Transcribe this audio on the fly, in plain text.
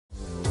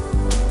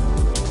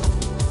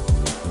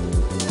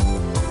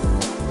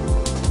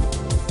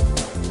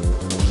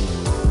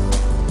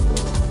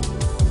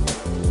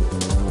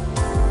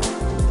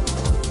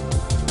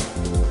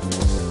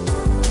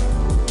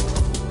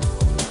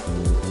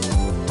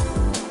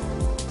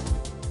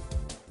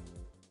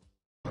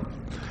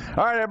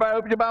All right, everybody,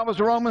 open your Bibles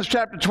to Romans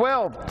chapter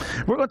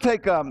 12. We're going to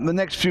take the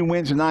next few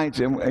Wednesday nights,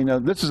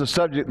 and this is a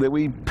subject that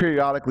we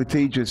periodically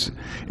teach.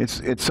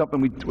 It's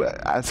something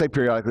I say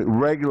periodically,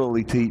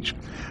 regularly teach.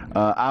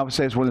 I would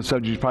say it's one of the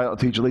subjects you probably ought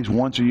to teach at least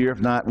once a year, if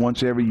not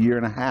once every year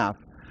and a half.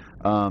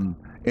 And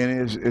it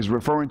is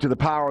referring to the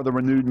power of the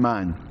renewed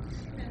mind.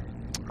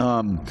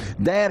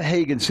 Dad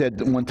Hagen said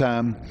one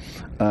time,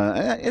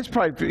 it's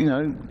probably,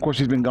 of course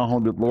he's been gone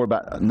home to the Lord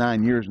about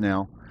 9 years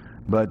now.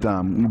 But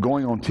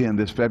going on 10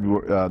 this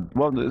February,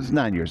 well, it's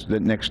 9 years. The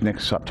next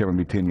September will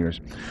be 10 years.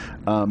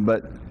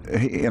 But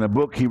in a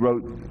book he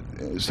wrote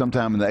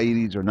sometime in the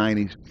 80s or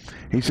 90s,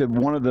 he said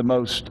one of the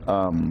most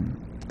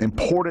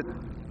important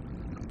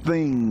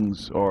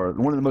things, or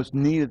one of the most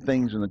needed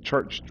things in the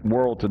church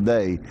world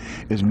today,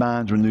 is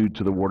minds renewed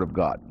to the Word of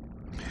God.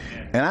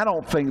 And I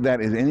don't think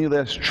that is any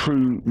less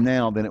true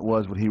now than it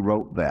was when he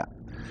wrote that.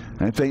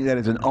 I think that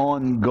is an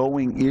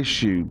ongoing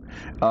issue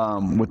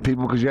with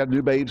people, because you have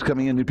new babes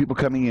coming in, new people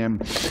coming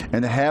in,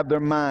 and to have their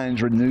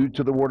minds renewed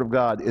to the Word of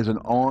God is an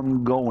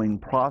ongoing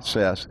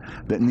process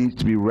that needs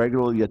to be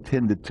regularly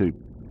attended to.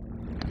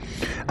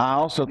 I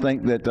also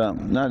think that,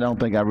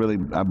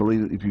 I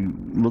believe that if you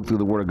look through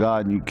the Word of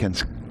God, you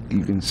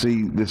can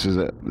see this is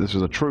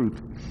a truth,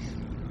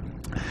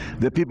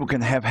 that people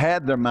can have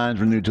had their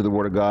minds renewed to the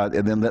Word of God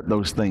and then let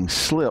those things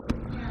slip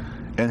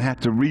and have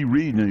to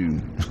renew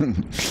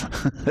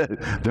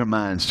their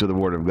minds to the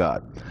Word of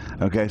God.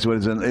 Okay, so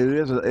it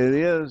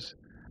is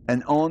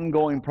an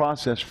ongoing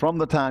process from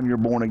the time you're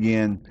born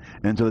again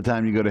until the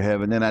time you go to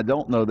heaven. And I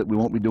don't know that we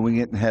won't be doing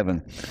it in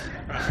heaven.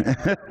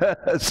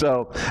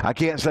 So I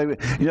can't say,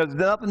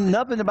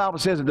 nothing the Bible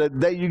says that the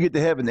day you get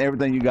to heaven,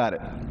 everything you got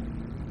it.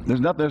 There's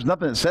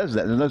nothing that says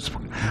that. There's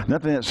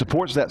nothing that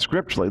supports that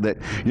scripturally. That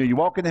you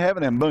walk into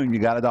heaven and boom,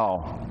 you got it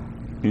all.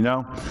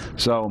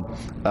 So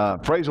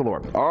praise the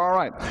Lord. All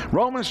right,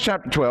 Romans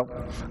chapter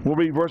 12, we'll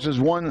read verses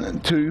 1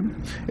 and 2.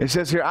 It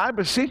says here, I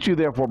beseech you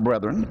therefore,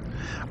 brethren,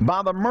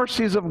 by the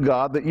mercies of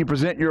God, that you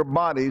present your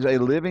bodies a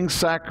living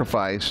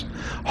sacrifice,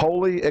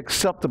 wholly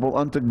acceptable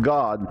unto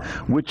God,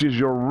 which is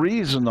your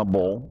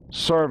reasonable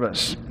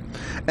service.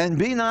 And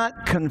be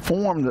not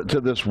conformed to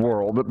this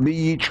world, but be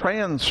ye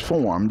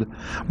transformed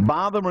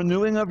by the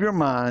renewing of your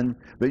mind,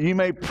 that you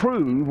may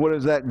prove what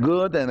is that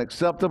good and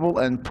acceptable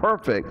and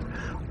perfect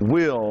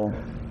will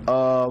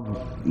of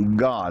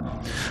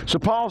God. So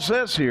Paul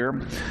says here, in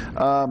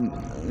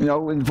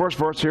the first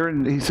verse here,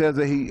 and he says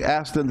that he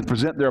asked them to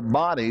present their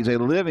bodies a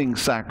living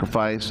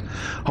sacrifice,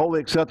 wholly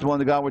acceptable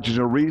unto God, which is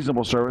a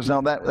reasonable service. Now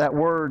that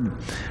word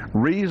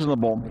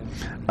reasonable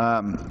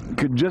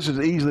could just as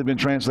easily have been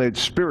translated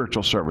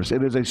spiritual service.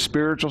 It is a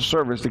spiritual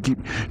service to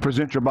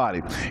present your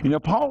body.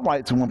 Paul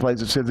writes in one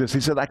place, it says this,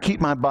 he said, I keep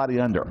my body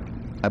under.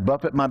 I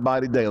buffet my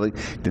body daily.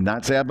 Did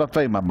not say I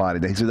buffet my body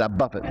daily. He says I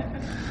buffet.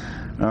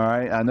 All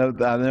right, I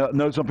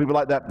know some people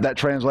like that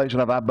translation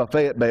of I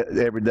buffet it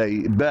every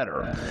day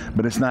better,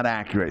 but it's not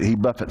accurate. He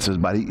buffets his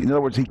body. In other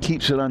words, he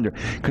keeps it under,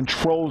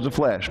 controls the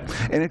flesh.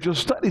 And if you'll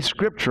study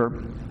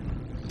Scripture,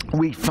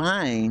 we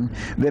find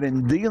that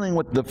in dealing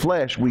with the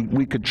flesh,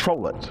 we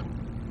control it.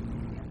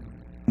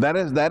 That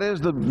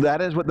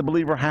is what the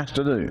believer has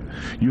to do.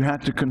 You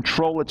have to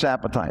control its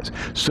appetites.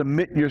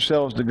 Submit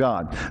yourselves to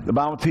God. The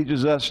Bible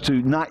teaches us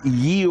to not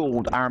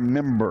yield our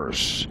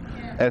members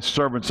as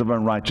servants of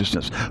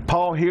unrighteousness.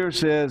 Paul here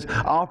says,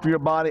 offer your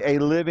body a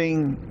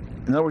living,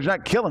 in other words, you're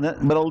not killing it,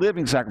 but a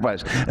living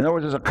sacrifice. In other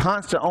words, there's a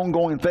constant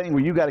ongoing thing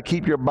where you got to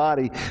keep your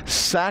body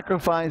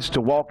sacrificed to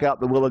walk out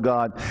the will of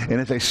God,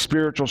 and it's a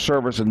spiritual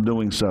service in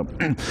doing so.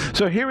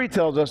 So here he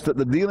tells us that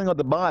the dealing of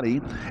the body,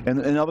 and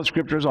in other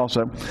scriptures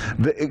also,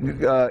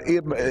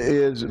 it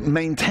is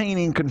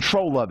maintaining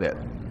control of it.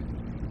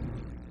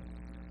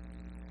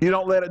 You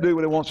don't let it do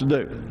what it wants to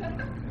do.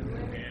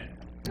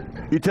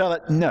 You tell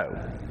it no.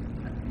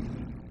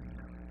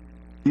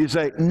 You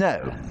say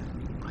no,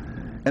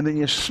 and then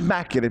you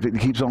smack it if it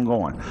keeps on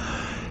going.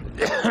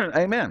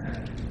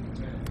 Amen.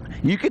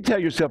 You could tell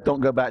yourself,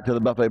 don't go back to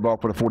the buffet bar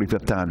for the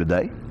 45th time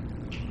today.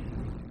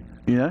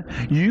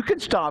 You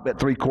can stop at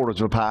 3/4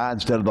 of a pie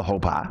instead of the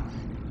whole pie.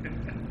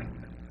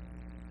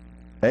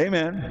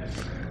 Amen.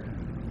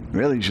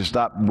 Really, you should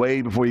stop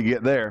way before you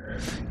get there.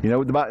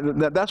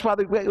 That's why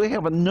we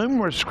have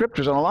numerous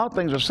scriptures, and a lot of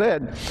things are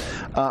said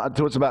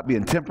to us about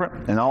being temperate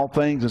and all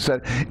things. And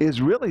said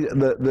is really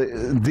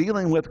the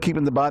dealing with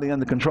keeping the body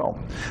under control.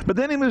 But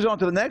then he moves on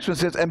to the next one.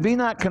 Says, "And be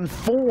not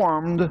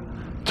conformed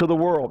to the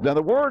world." Now,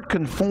 the word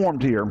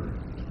 "conformed" here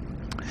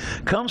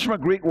comes from a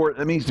Greek word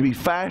that means to be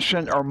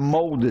fashioned or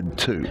molded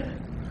to.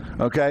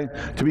 Okay,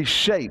 to be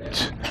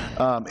shaped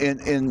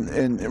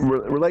in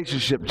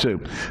relationship to.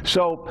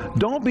 So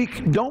don't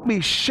be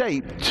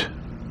shaped,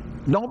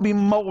 don't be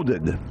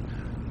molded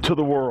to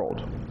the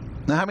world.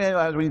 Now, how many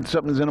times when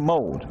something's in a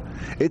mold,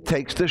 it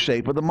takes the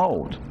shape of the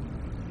mold.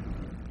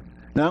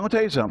 Now, I'm going to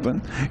tell you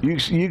something.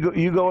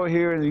 You go over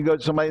here and you go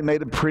to somebody who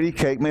made a pretty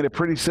cake, made a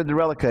pretty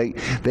Cinderella cake.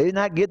 They did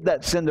not get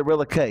that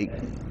Cinderella cake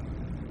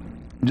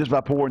just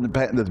by pouring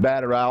the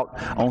batter out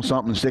on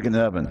something and sticking in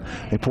the oven.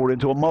 They poured it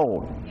into a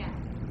mold.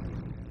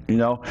 You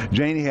know,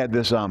 Janie had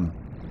this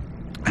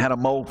had a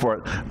mold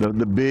for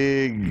the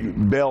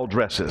big bell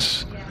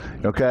dresses.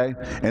 Okay,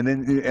 and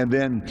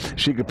then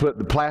she could put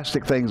the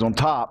plastic things on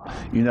top,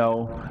 you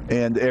know,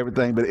 and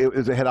everything, but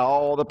it had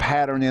all the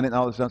pattern in it and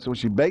all this stuff. So when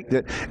she baked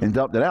it and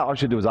dumped it out, all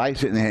she did was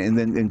ice it and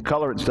then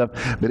color it and stuff.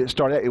 But it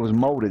started out, it was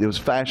molded, it was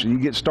fashioned. You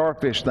get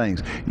starfish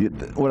things. You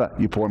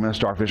pour them in a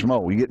starfish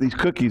mold. You get these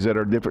cookies that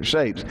are different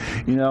shapes.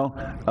 You know,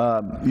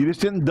 you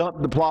just didn't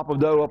dump the plop of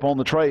dough up on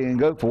the tray and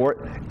go for it.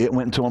 It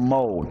went into a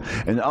mold.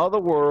 In other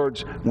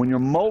words, when you're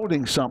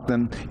molding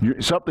something,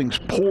 something's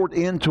poured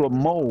into a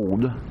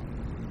mold,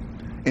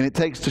 and it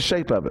takes the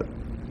shape of it.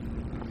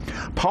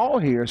 Paul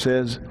here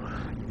says,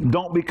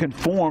 don't be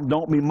conformed,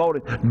 don't be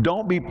molded,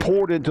 don't be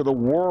poured into the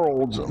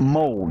world's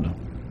mold.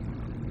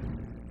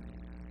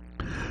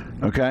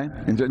 Okay?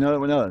 And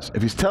notice,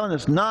 if he's telling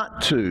us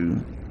not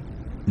to,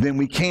 then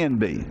we can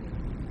be.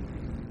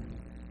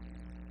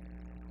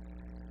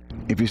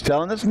 If he's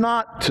telling us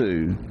not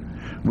to,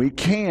 we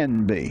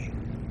can be.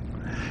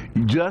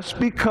 Just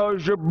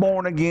because you're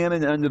born again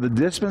and under the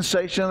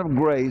dispensation of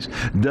grace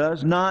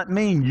does not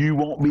mean you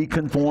won't be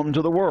conformed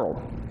to the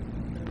world.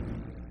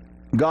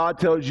 God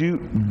tells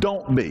you,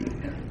 don't be.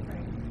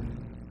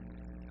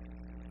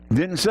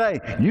 Didn't say,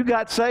 you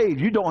got saved,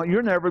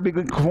 you'll never be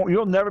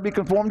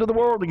conformed to the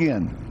world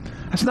again.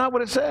 That's not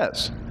what it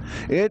says.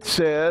 It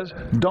says,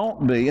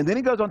 don't be. And then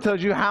he goes on and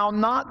tells you how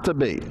not to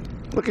be.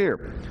 Look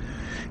here.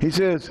 He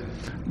says,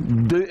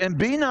 and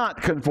be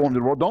not conformed to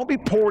the world. Don't be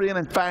poured in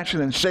and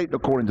fashioned and shaped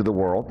according to the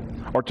world,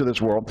 or to this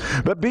world,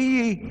 but be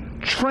ye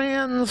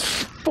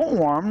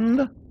transformed.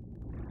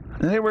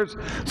 In other words,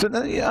 so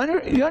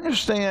you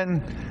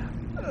understand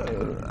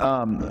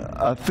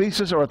a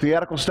thesis or a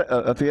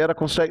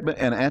theoretical statement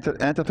and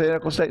an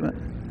antithetical statement?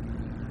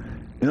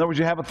 In other words,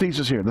 you have a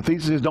thesis here. The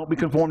thesis is don't be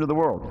conformed to the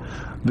world.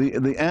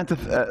 The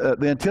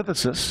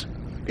antithesis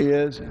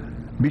is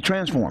be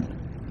transformed.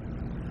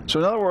 So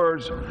in other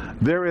words,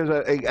 there is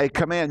a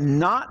command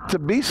not to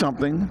be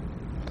something,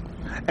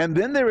 and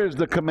then there is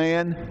the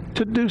command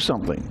to do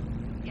something.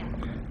 Yeah.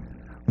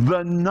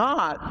 The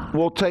not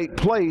will take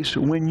place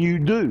when you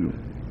do.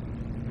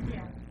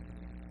 Yeah.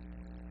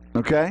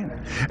 Okay?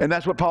 And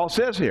that's what Paul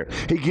says here.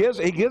 He gives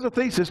a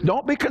thesis,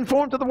 don't be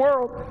conformed to the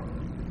world.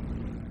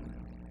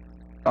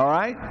 All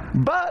right?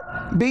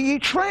 But be ye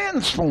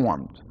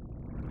transformed.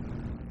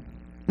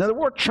 Now, the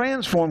word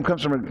transform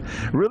comes from a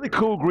really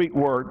cool Greek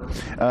word.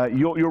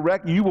 You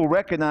will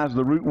recognize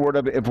the root word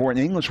of it for an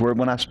English word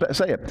when I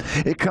say it.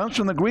 It comes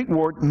from the Greek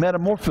word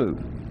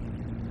metamorpho,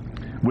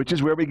 which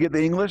is where we get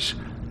the English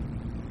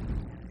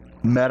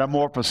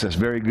metamorphosis.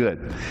 Very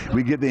good.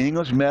 We get the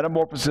English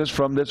metamorphosis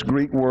from this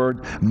Greek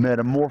word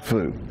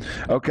metamorpho.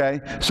 Okay?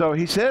 So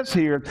he says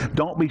here,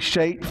 don't be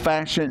shaped,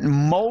 fashioned,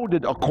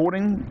 molded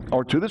according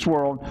or to this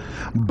world,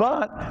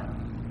 but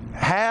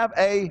have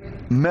a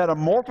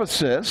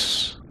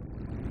metamorphosis.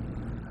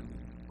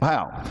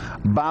 How?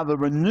 By the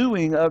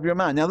renewing of your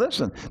mind. Now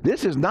listen,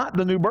 this is not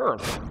the new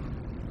birth.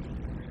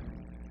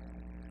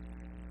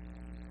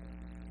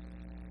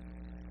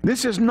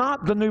 This is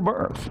not the new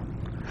birth.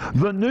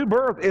 The new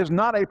birth is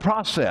not a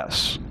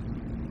process.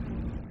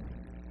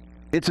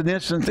 It's an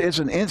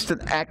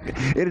instant act.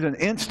 It is an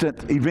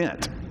instant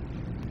event.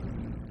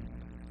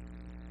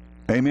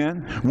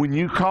 Amen. When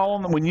you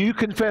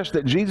confess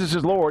that Jesus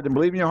is Lord and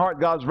believe in your heart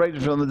God's raised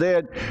him from the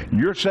dead,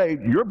 you're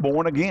saved, you're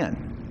born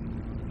again.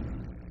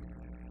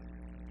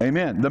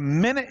 Amen. The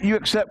minute you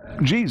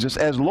accept Jesus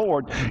as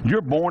Lord,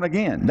 you're born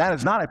again. That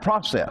is not a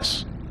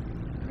process.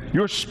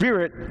 Your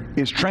spirit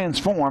is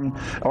transformed,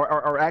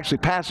 or actually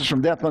passes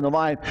from death unto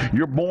life.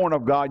 You're born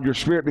of God. Your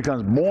spirit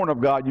becomes born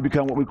of God. You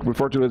become what we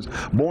refer to as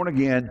born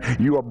again.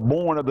 You are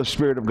born of the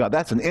Spirit of God.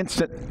 That's an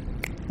instant,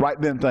 right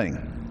then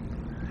thing.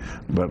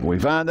 But we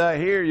find out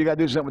here, you got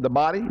to do something with the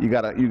body. You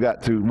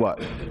got to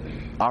what?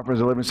 Offer as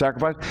a living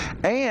sacrifice.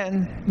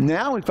 And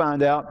now we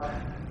find out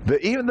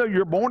that even though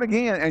you're born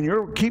again and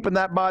you're keeping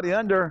that body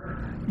under,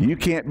 you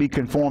can't be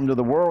conformed to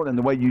the world. And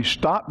the way you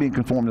stop being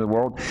conformed to the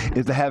world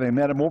is to have a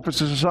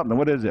metamorphosis or something.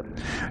 What is it?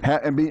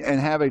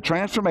 Have a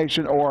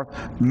transformation or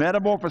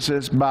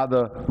metamorphosis by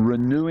the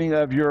renewing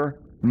of your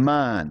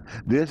mind.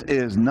 This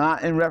is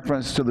not in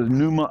reference to the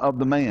pneuma of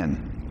the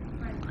man.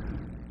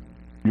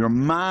 Your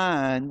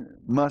mind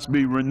must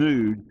be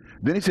renewed.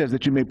 Then he says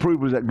that you may prove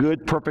was that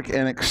good, perfect,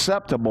 and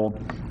acceptable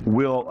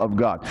will of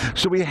God.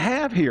 So we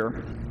have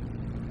here,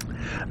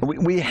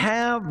 we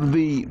have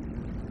the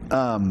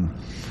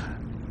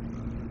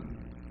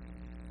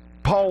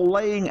Paul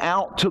laying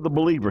out to the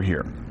believer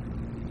here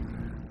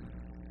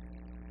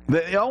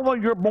that although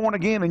you're born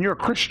again and you're a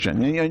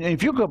Christian, and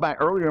if you go back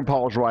earlier in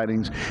Paul's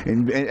writings,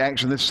 and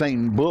actually this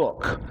same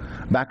book,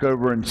 back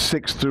over in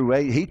 6 through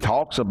 8, he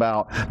talks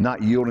about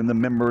not yielding the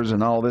members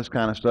and all this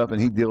kind of stuff,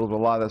 and he deals with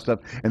a lot of that stuff.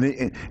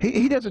 And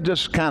he doesn't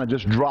just kind of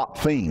just drop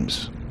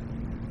themes.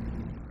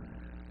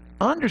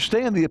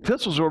 Understand the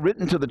epistles were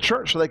written to the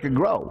church so they could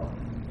grow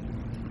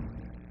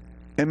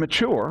and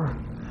mature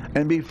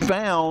and be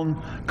found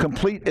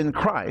complete in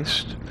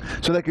Christ,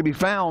 so they could be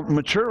found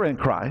mature in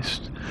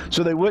Christ,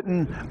 so they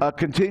wouldn't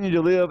continue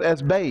to live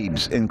as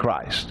babes in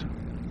Christ.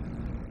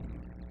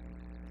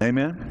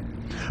 Amen.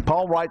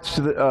 Paul writes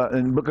to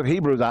in the book of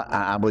Hebrews,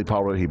 I believe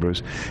Paul wrote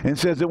Hebrews, and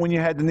says that when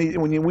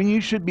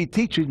you should be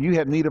teaching, you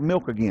have need of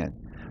milk again.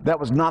 That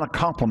was not a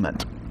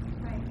compliment.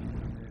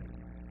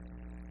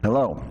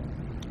 Hello.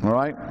 All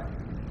right.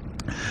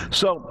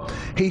 So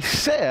he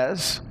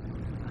says,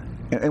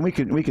 and we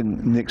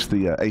can nix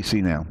the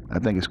AC now. I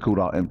think it's cooled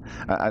off, and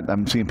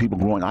I'm seeing people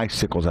growing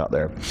icicles out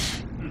there.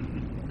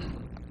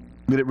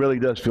 But it really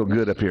does feel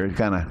good up here. It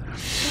kind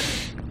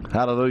of,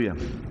 hallelujah.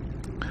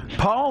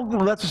 Paul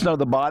lets us know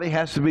the body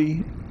has to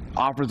be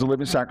offered as a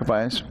living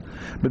sacrifice.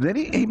 But then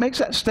he makes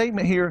that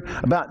statement here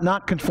about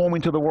not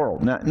conforming to the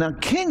world. Now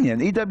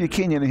Kenyon, E.W.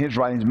 Kenyon in his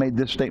writings made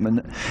this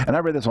statement, and I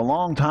read this a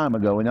long time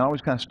ago, and it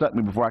always kind of stuck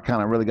me before I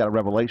kind of really got a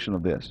revelation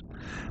of this.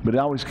 But it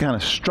always kind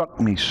of struck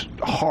me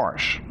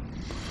harsh.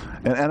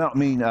 And I don't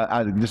mean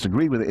I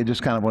disagree with it. It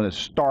just kind of one of those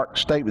stark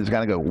statements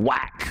kind of go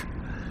whack.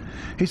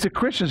 He said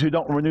Christians who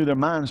don't renew their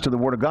minds to the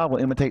Word of God will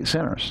imitate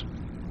sinners.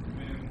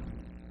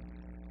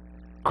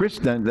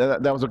 Christian,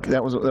 that was a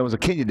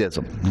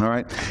Kenyonism, all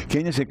right?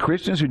 Kenyon said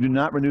Christians who do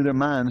not renew their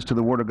minds to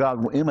the Word of God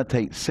will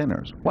imitate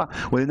sinners. Wow.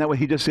 Well, isn't that what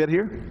he just said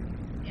here?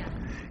 Yeah.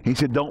 He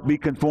said, don't be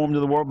conformed to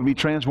the world, but be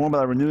transformed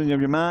by the renewing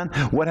of your mind.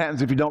 What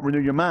happens if you don't renew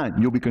your mind?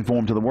 You'll be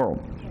conformed to the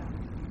world. Yeah.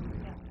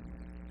 Yeah.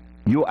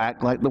 You'll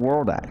act like the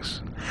world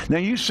acts. Now,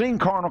 you've seen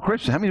carnal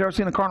Christians. How many of you have ever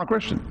seen a carnal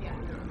Christian? Yeah.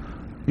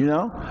 You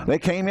know, they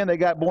came in, they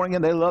got born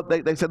again,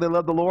 they said they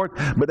love the Lord,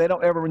 but they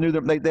don't ever renew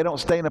their, they don't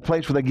stay in a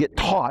place where they get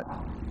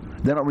taught.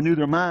 They don't renew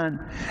their mind,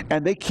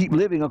 and they keep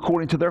living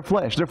according to their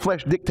flesh. Their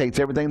flesh dictates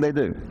everything they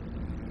do.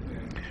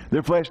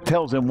 Their flesh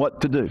tells them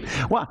what to do.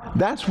 Well,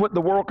 that's what the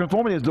world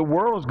conformity is. The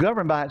world is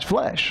governed by its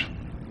flesh.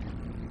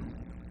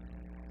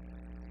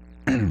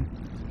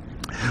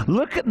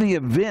 Look at the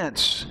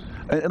events.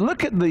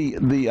 Look at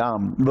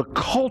the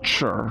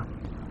culture.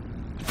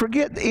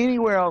 Forget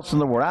anywhere else in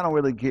the world. I don't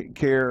really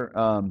care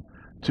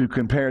to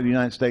compare the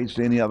United States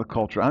to any other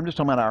culture. I'm just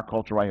talking about our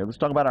culture right here. Let's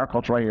talk about our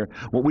culture right here.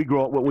 What we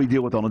grow up, what we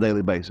deal with on a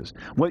daily basis.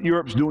 What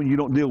Europe's doing, you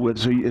don't deal with,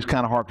 so it's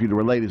kind of hard for you to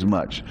relate as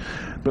much.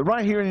 But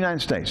right here in the United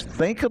States,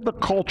 think of the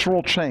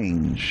cultural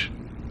change.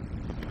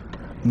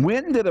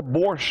 When did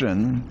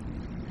abortion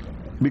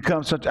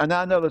become such? And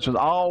I know this has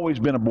always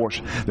been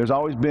abortion. There's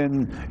always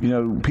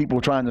been, people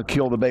trying to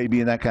kill the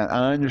baby and that kind.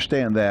 I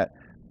understand that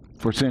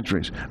for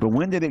centuries. But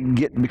when did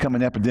it become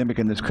an epidemic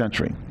in this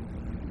country?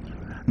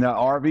 Now,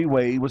 R.V.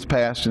 Wade was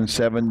passed in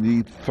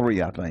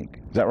 73, I think.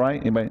 Is that right?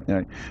 Anybody? All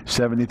right.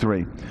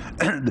 73.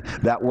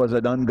 That was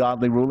an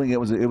ungodly ruling. It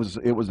was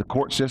the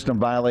court system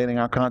violating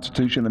our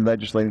Constitution and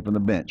legislating from the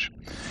bench.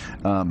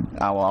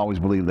 I will always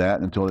believe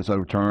that until it's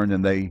overturned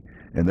and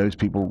those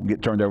people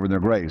get turned over in their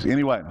graves.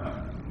 Anyway,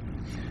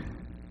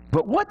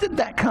 but what did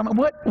that come?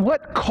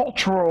 What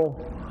cultural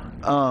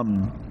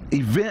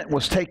event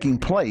was taking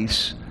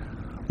place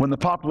when the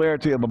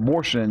popularity of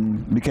abortion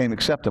became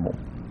acceptable?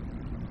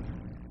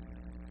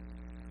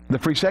 The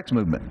free sex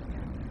movement.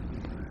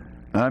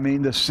 I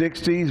mean, the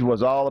 60s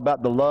was all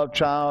about the love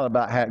child,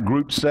 about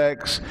group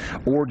sex,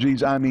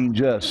 orgies. I mean,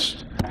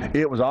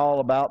 it was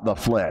all about the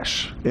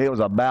flesh. It was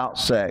about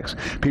sex.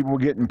 People were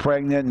getting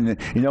pregnant,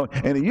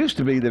 and it used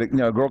to be that a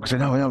girl could say,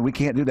 no, we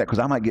can't do that because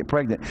I might get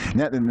pregnant.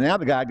 Now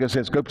the guy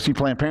says, go see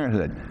Planned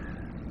Parenthood.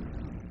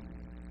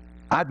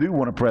 I do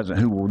want a president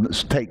who will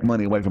take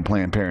money away from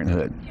Planned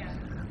Parenthood. Yeah.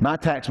 My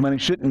tax money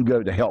shouldn't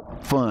go to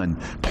help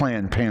fund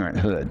Planned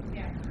Parenthood.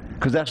 Yeah.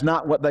 Because that's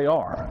not what they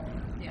are.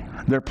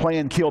 Yeah. They're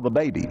playing kill the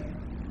baby.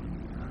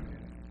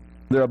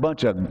 They're a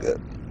bunch of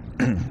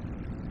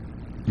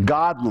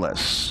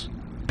godless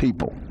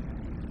people.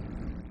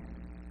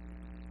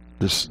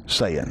 Just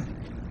saying.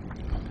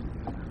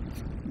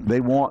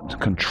 They want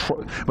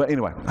control. But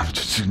anyway,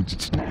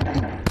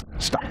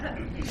 stop.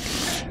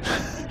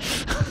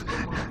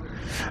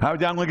 I'm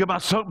going to get my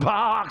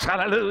soapbox.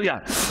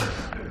 Hallelujah.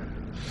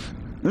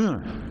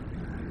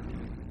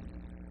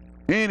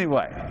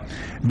 Anyway,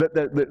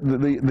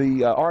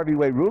 the R.V.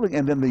 Wade ruling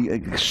and then the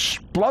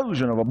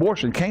explosion of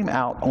abortion came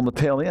out on the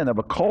tail end of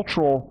a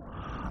cultural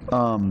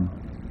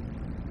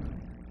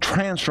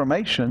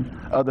transformation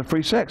of the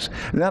free sex.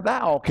 Now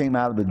that all came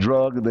out of the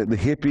drug, the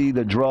hippie,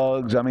 the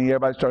drugs. I mean,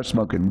 everybody started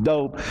smoking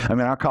dope. I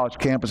mean, our college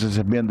campuses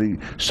have been the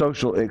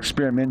social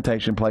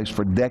experimentation place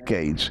for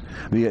decades.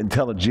 The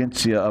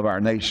intelligentsia of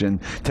our nation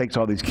takes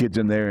all these kids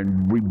in there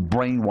and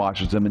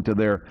brainwashes them into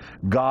their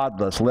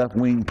godless,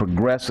 left-wing,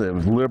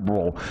 progressive,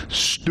 liberal,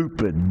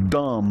 stupid,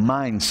 dumb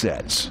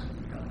mindsets.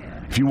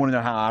 If you want to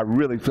know how I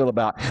really feel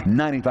about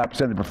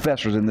 95% of the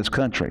professors in this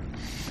country.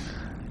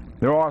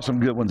 There are some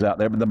good ones out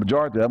there, but the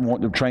majority of them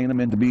want to train them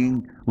into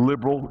being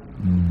liberal,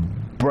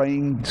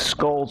 brain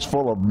skulls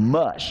full of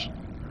mush.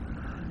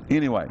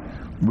 Anyway,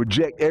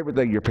 Reject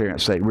everything your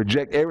parents say.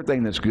 Reject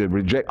everything that's good.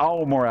 Reject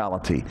all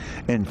morality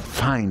and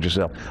find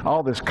yourself.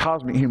 All this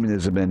cosmic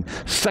humanism and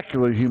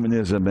secular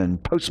humanism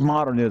and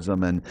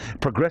postmodernism and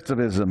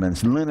progressivism and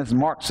Leninist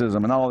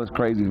Marxism and all this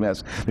crazy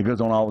mess that goes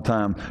on all the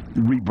time,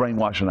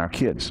 re-brainwashing our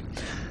kids.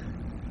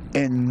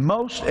 And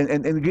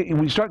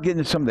we start getting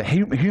into some of the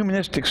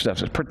humanistic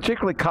stuff,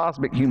 particularly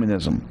cosmic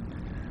humanism,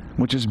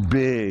 which is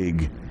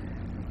big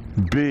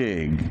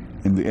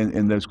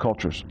in those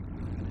cultures,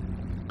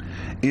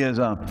 is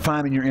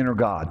finding your inner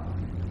God.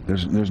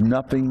 There's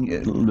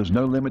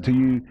no limit to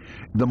you.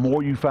 The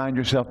more you find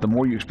yourself, the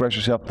more you express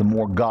yourself, the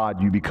more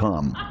God you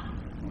become.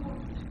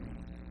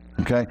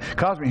 Okay?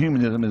 Cosmic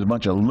humanism is a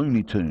bunch of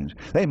Looney Tunes.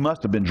 They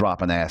must have been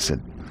dropping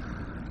acid.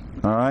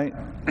 All right?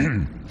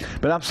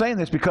 But I'm saying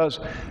this because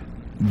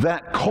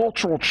that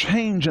cultural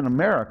change in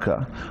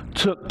America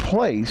took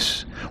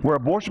place where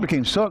abortion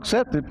became so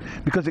accepted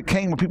because it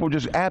came with people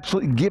just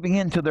absolutely giving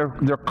in to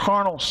their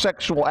carnal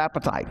sexual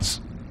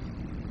appetites.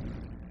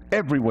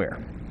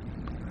 Everywhere.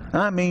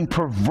 I mean,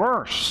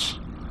 perverse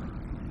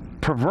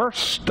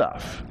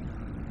stuff.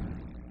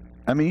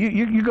 I mean,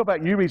 you go back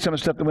and you read some of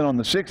the stuff that went on in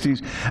the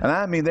 60s, and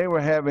I mean, they were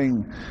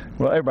having,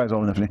 well, everybody's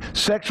old enough to know,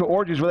 sexual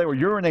orgies where they were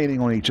urinating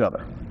on each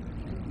other.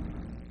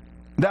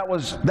 That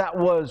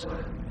was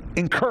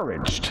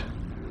encouraged.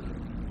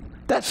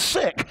 That's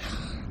sick.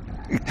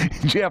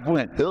 Jeff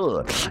went,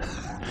 ugh.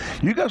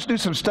 You go do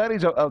some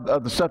studies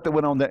of the stuff that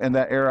went on in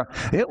that era.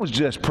 It was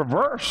just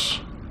perverse.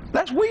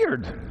 That's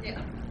weird. Yeah.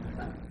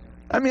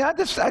 I mean, I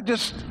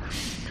just,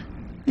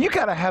 you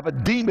got to have a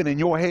demon in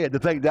your head to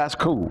think that's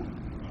cool.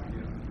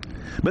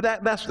 But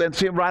that's and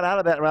see right out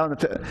of that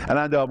and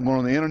I know I'm going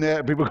on the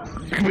internet. People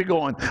could be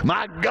going,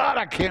 my God,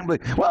 I can't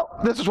believe. Well,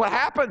 this is what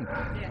happened.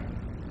 Yeah.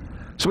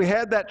 So we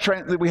had that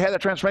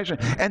transformation,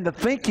 and the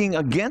thinking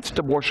against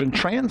abortion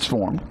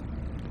transformed,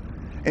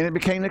 and it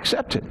became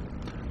accepted.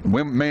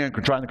 When man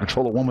trying to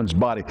control a woman's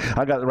body,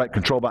 I got the right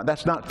control body.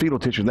 That's not fetal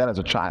tissue. That is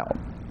a child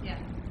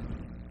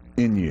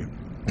in you.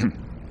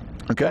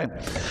 Okay.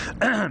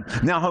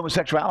 Now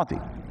homosexuality,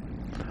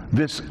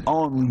 this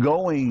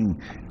ongoing,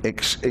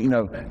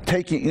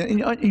 taking.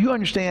 You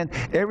understand?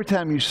 Every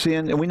time you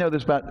sin, and we know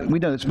this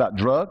about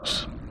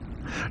drugs.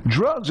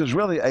 Drugs is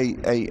really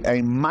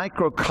a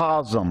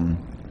microcosm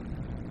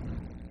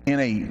in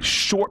a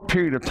short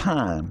period of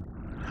time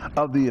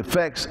of the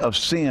effects of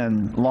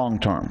sin long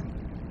term.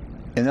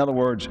 In other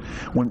words,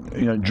 when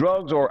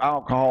drugs or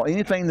alcohol,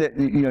 anything that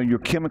you're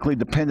chemically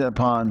dependent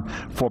upon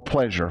for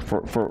pleasure,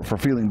 for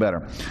feeling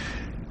better.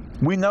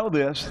 We know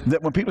this,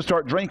 that when people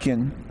start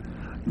drinking,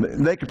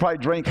 they could probably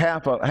drink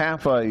half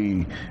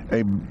a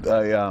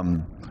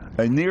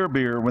near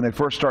beer when they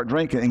first start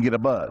drinking and get a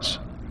buzz.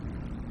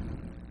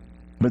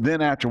 But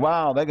then after a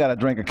while, they got to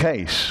drink a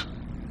case.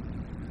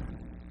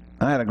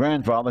 I had a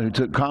grandfather who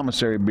took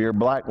commissary beer,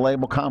 black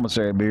label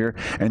commissary beer,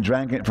 and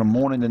drank it from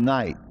morning to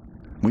night.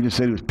 We just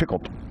said he was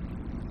pickled.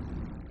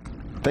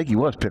 I think he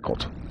was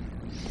pickled.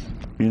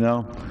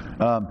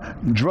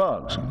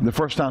 Drugs. The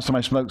first time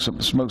somebody smokes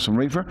some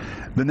reefer,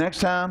 the next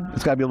time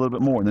it's got to be a little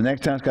bit more. The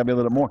next time it's got to be a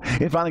little bit more.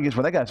 It finally gets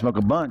where they got to smoke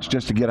a bunch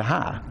just to get a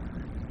high.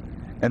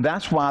 And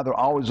that's why they're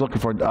always looking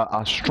for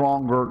a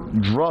stronger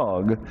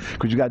drug,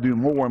 because you got to do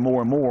more and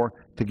more and more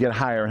to get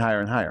higher and higher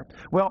and higher.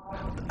 Well,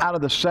 out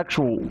of the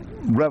sexual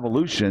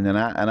revolution, and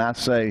I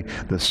say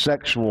the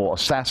sexual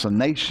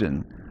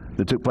assassination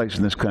that took place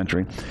in this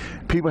country,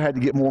 people had to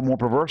get more and more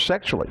perverse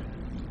sexually.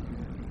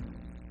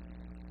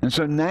 And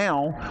so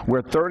now,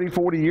 where 30,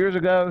 40 years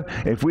ago,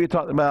 if we had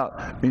talked about,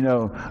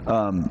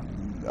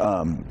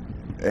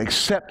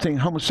 accepting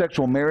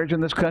homosexual marriage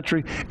in this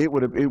country,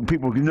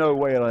 people would no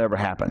way it'll ever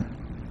happen.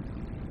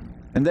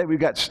 And then we've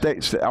got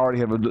states that already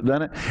have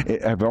done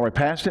it, have already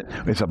passed it.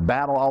 It's a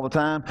battle all the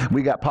time.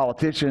 We got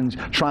politicians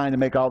trying to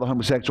make all the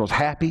homosexuals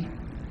happy.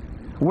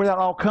 Where did that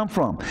all come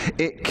from?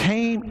 It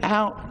came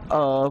out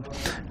of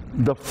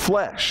the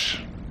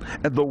flesh.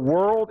 And the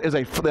world is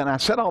and I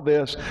said all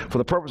this for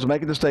the purpose of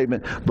making the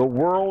statement, the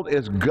world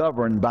is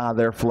governed by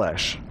their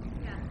flesh.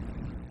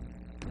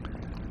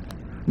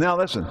 Now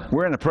listen,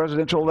 we're in a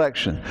presidential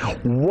election.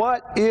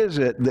 What is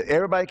it that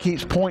everybody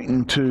keeps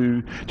pointing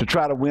to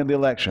try to win the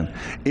election?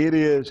 It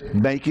is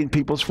making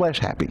people's flesh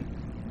happy.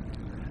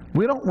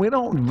 We don't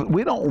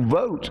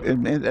vote,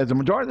 and as a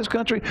majority of this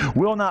country,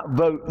 we'll not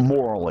vote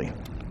morally.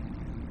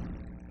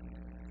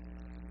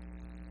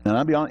 And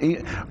I'll be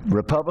honest,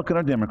 Republican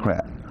or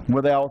Democrat, what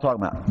are they all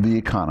talking about? The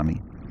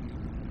economy.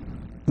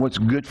 What's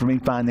good for me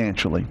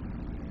financially?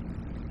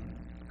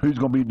 Who's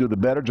going to do the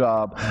better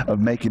job of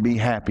making me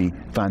happy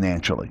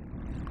financially?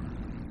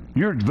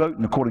 You're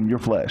voting according to your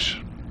flesh.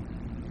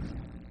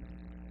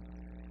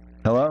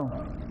 Hello?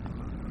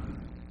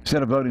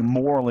 Instead of voting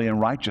morally and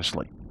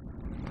righteously.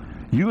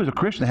 You as a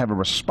Christian have a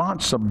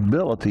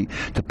responsibility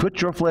to put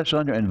your flesh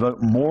under and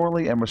vote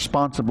morally and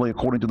responsibly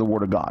according to the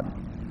Word of God.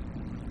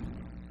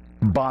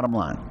 Bottom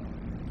line.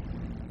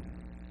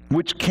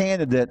 Which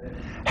candidate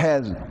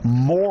has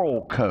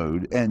moral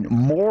code and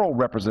moral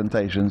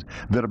representations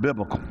that are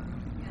biblical?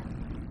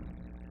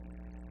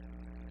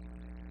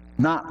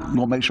 not going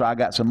to make sure I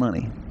got some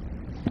money,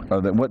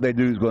 or that what they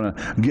do is going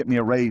to get me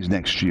a raise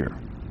next year.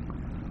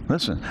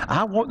 Listen,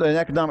 I would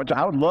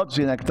love to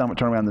see an economic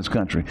turnaround in this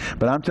country,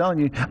 but I'm telling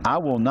you, I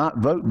will not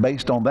vote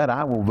based on that.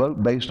 I will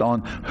vote based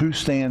on who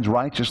stands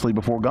righteously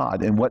before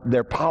God and what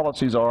their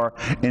policies are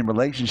in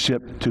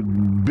relationship to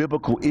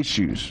biblical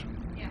issues.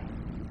 Yeah.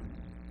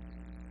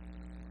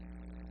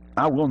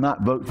 I will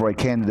not vote for a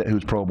candidate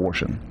who's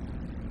pro-abortion.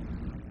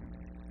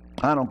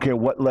 I don't care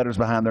what letters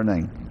behind their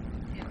name.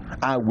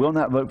 I will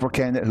not vote for a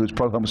candidate who's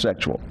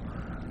pro-homosexual.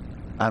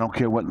 I don't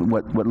care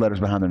what letters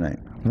behind their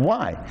name.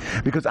 Why?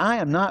 Because I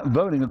am not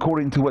voting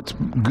according to what's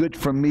good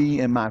for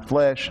me and my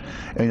flesh.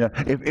 And,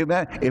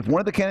 if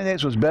one of the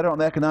candidates was better on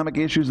the economic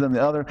issues than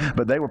the other,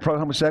 but they were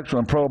pro-homosexual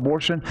and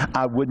pro-abortion,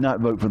 I would not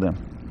vote for them.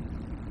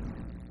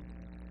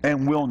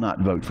 And will not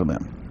vote for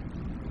them.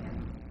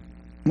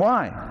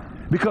 Why?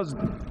 Because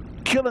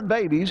killing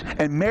babies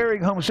and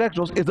marrying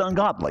homosexuals is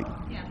ungodly.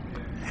 Yeah.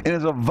 And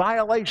is a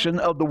violation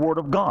of the Word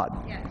of God.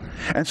 Yeah.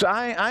 And so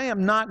I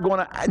am not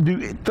going to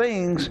do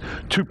things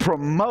to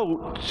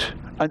promote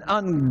an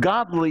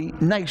ungodly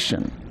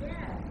nation.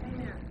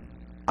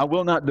 I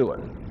will not do it.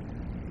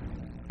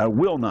 I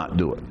will not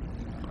do it.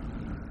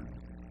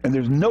 And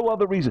there's no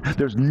other reason.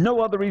 There's no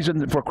other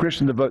reason for a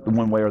Christian to vote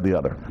one way or the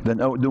other than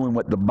doing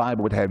what the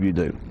Bible would have you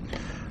do.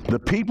 The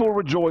people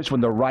rejoice when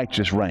the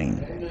righteous reign.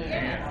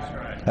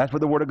 That's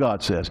what the Word of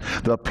God says.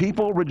 The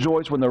people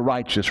rejoice when the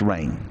righteous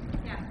reign.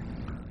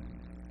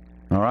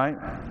 All right?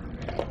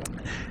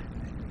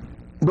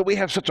 But we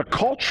have such a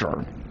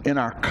culture in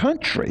our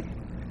country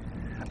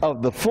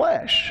of the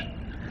flesh.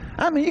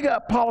 I mean, you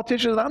got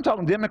politicians, I'm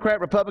talking Democrat,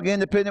 Republican,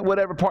 Independent,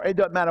 whatever party, it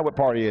doesn't matter what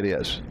party it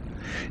is.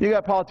 You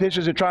got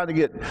politicians who are trying to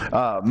get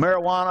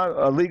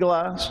marijuana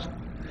legalized.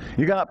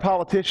 You got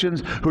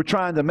politicians who are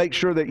trying to make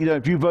sure that,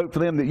 if you vote for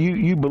them, that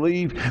you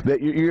believe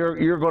that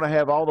you're going to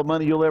have all the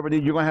money you'll ever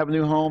need. You're going to have a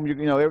new home.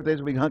 Everything's going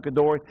to be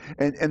hunky-dory.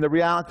 And the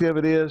reality of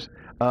it is,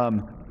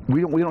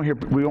 we don't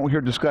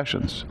hear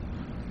discussions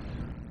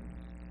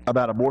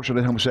about abortion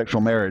and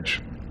homosexual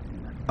marriage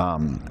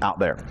out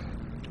there.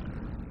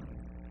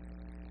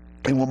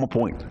 And one more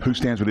point: who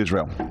stands with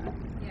Israel?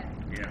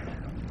 Yeah.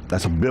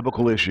 That's a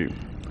biblical issue.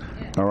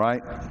 Yeah. All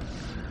right.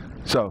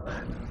 So,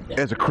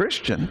 as a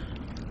Christian,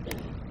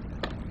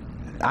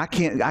 I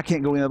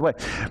can't go any other way.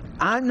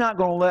 I'm not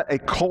going to let a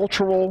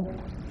cultural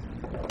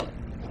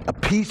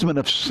appeasement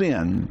of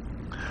sin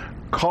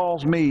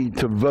cause me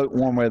to vote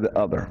one way or the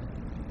other.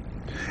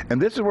 And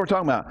this is what we're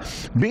talking about.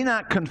 Be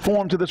not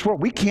conformed to this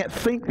world. We can't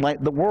think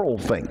like the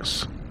world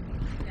thinks.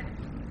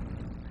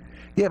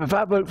 Yeah, but if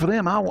I vote for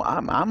them,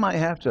 I might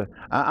have to.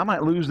 I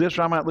might lose this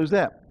or I might lose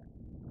that.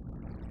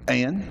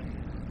 And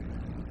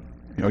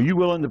are you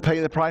willing to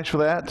pay the price for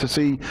that, to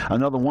see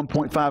another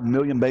 1.5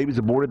 million babies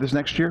aborted this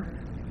next year?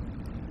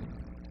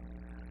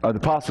 The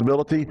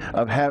possibility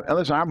of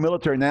listen, our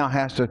military now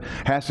has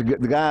to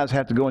get, the guys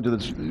have to go into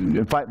this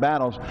and fight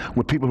battles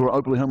with people who are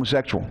openly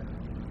homosexual.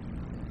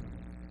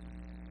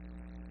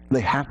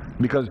 They have,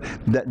 because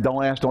that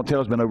don't ask, don't tell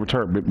has been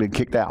overturned, been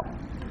kicked out.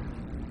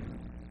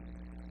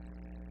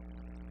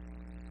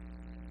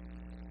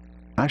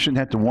 I shouldn't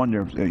have to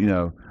wonder,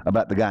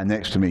 about the guy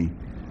next to me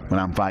when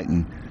I'm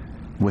fighting,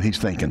 what he's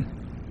thinking.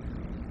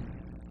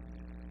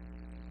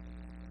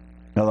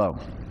 Hello.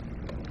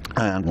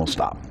 I'm going to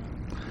stop.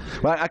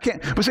 Well, I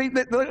can't. But see,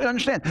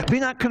 understand. Be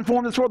not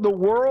conformed to this world. The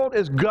world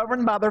is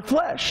governed by their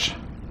flesh.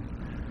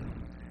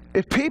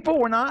 If people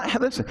were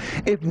not, listen,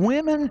 if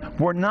women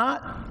were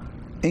not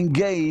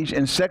engaged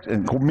in sex,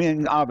 and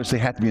men obviously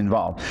have to be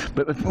involved,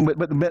 but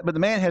the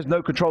man has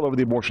no control over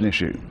the abortion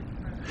issue.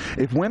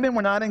 If women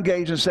were not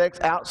engaged in sex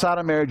outside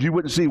of marriage, you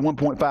wouldn't see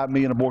 1.5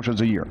 million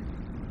abortions a year.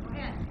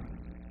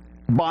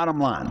 Bottom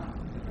line.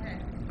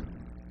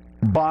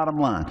 Bottom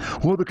line.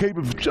 Well, the case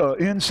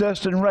of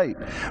incest and rape,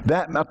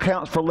 that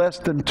accounts for less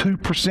than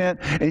 2%,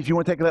 and if you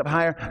want to take it up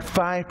higher,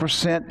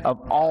 5%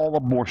 of all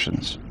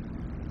abortions.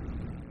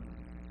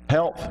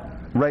 Health,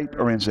 rape,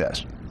 or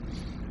incest.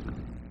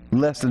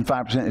 Less than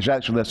 5%. It's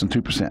actually less than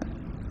 2%.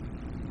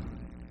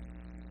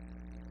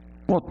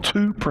 Well,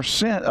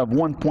 2% of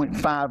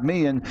 1.5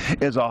 million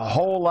is a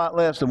whole lot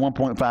less than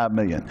 1.5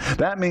 million.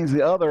 That means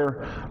the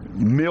other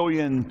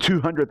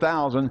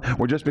 1,200,000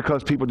 were just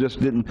because people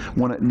just didn't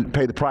want to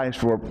pay the price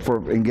for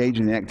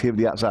engaging in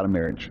activity outside of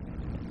marriage.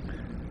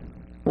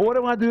 Well, what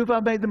do I do if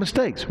I made the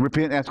mistakes?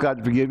 Repent, ask God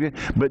to forgive you,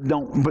 but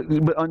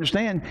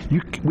understand,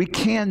 we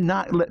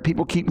cannot let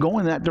people keep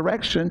going in that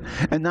direction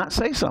and not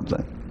say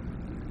something.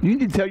 You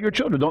need to tell your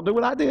children, don't do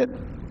what I did.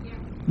 Yeah.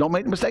 Don't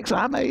make the mistakes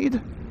I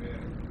made.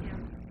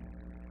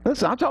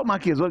 Listen, I taught my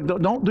kids, look,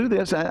 don't do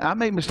this. I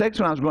made mistakes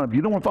when I was growing up.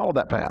 You don't want to follow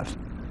that path.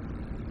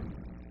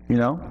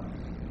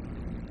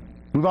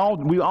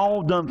 We've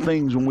all done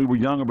things when we were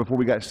younger before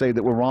we got saved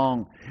that were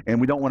wrong,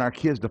 and we don't want our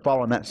kids to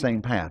follow in that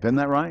same path. Isn't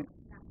that right?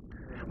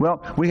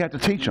 Well, we have to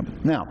teach them.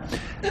 Now,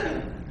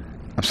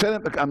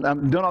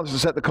 I'm doing all this to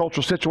set the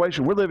cultural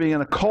situation. We're living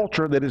in a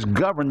culture that is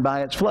governed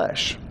by its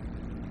flesh.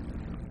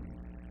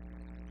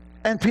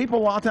 And people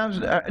a lot of times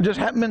just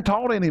haven't been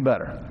taught any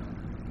better.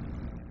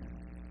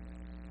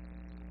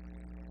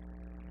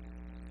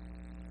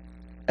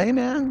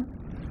 Amen.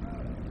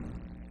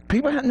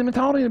 People hadn't been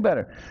taught any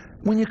better.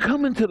 When you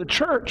come into the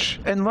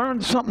church and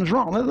learn something's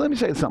wrong, let me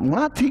say something.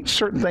 When I teach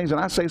certain things and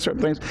I say certain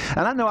things, and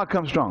I know I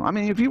come strong. I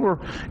mean, if you were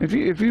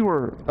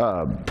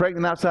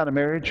pregnant outside of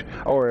marriage,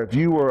 or if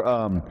you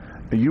were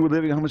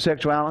living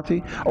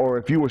homosexuality, or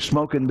if you were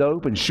smoking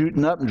dope and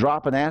shooting up and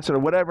dropping acid or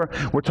whatever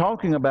we're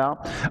talking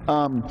about,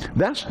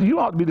 you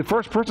ought to be the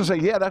first person to say,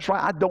 yeah, that's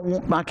right. I don't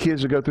want my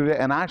kids to go through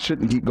that, and I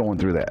shouldn't keep going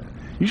through that.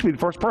 You should be the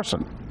first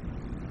person.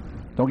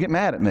 Don't get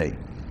mad at me.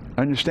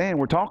 Understand,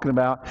 we're talking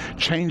about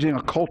changing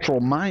a cultural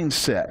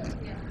mindset.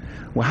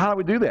 Well, how do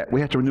we do that?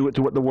 We have to renew it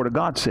to what the Word of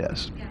God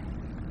says.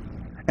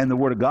 And the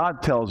Word of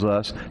God tells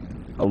us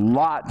a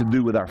lot to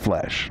do with our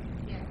flesh.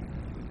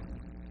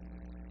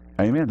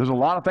 Amen. There's a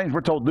lot of things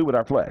we're told to do with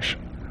our flesh.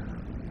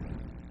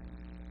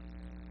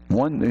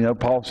 One,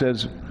 Paul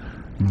says,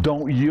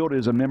 don't yield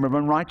as a member of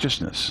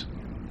unrighteousness.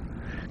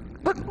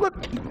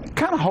 Look,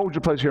 kind of hold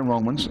your place here in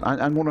Romans.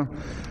 I'm going to...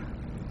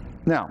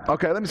 Now,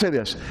 okay, let me say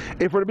this.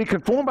 If we're to be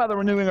conformed by the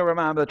renewing of our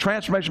mind, by the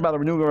transformation by the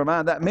renewing of our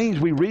mind, that means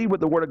we read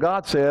what the Word of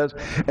God says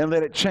and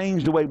let it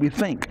change the way we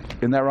think.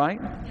 Isn't that right?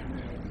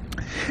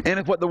 And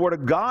if what the Word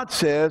of God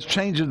says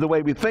changes the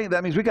way we think,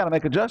 that means we got to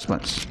make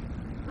adjustments.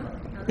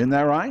 Isn't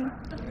that right?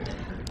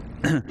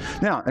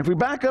 Now, if we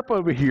back up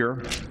over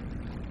here,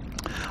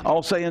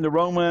 I'll say into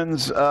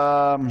Romans,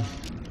 let's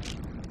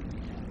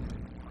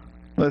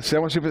see, I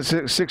want to see if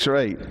it's 6 or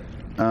 8.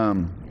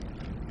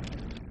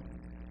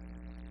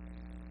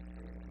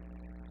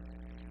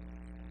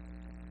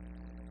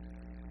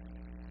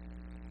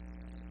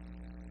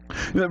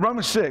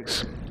 Romans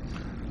 6.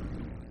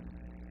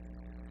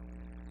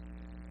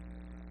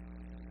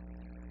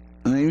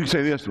 And then you can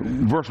say this.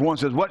 Verse 1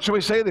 says, what shall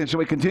we say then? Shall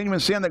we continue in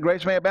sin that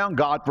grace may abound?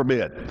 God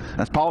forbid.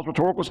 That's Paul's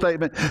rhetorical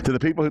statement to the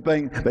people who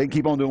think they can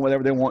keep on doing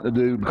whatever they want to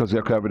do because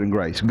they're covered in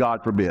grace.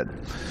 God forbid.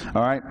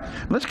 All right.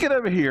 Let's get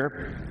over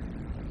here.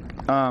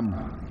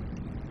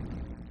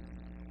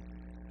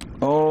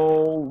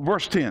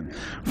 Verse 10.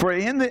 For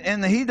he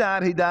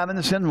died in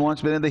the sin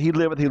once, but in the he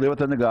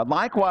liveth unto God.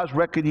 Likewise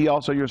reckon ye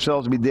also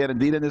yourselves to be dead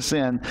indeed in the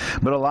sin,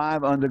 but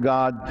alive unto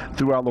God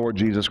through our Lord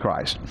Jesus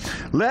Christ.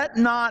 Let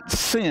not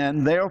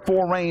sin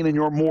therefore reign in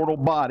your mortal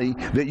body,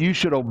 that you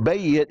should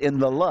obey it in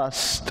the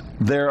lust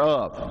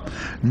thereof.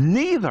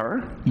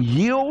 Neither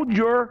yield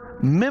your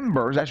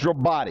members, that's your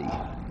body.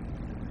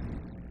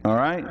 All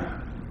right?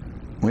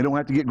 We don't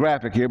have to get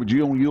graphic here, but you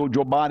don't yield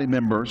your body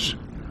members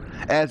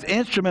as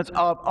instruments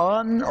of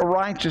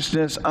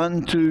unrighteousness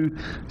unto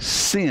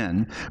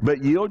sin,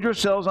 but yield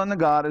yourselves unto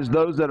God as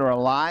those that are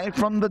alive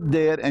from the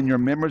dead, and your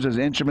members as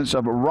instruments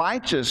of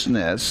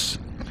righteousness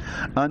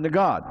unto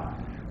God.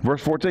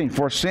 Verse 14,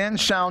 for sin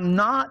shall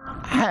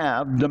not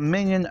have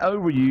dominion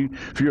over you,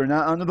 for you are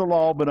not under the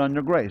law, but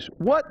under grace.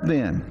 What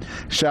then?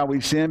 Shall we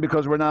sin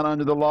because we're not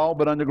under the law,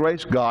 but under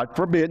grace? God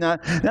forbid. Now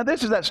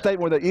this is that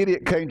statement where the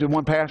idiot came to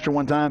one pastor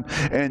one time,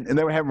 and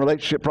they were having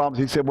relationship problems.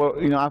 He said, well,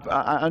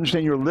 I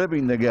understand you're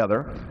living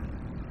together,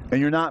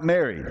 and you're not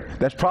married.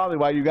 That's probably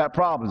why you got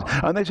problems.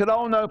 And they said,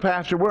 oh, no,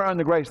 pastor, we're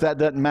under grace. That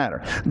doesn't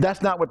matter.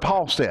 That's not what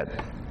Paul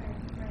said.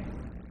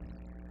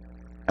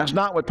 That's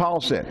not what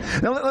Paul said.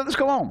 Now, let's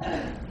go on.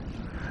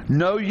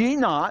 Know ye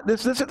not,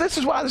 this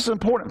is why this is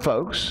important,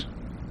 folks.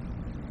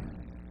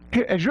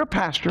 Here, as your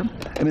pastor,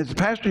 and as a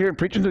pastor here and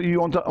preaching to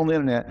you on the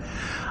internet,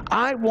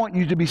 I want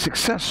you to be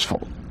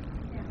successful.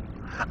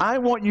 I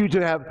want you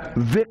to have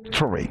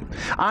victory.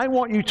 I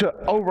want you to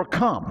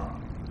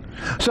overcome.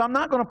 So I'm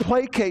not going to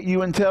placate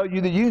you and tell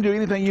you that you can do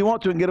anything you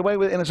want to and get away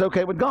with it and it's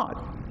okay with God.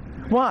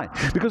 Why?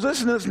 Because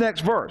listen to this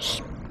next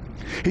verse.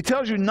 He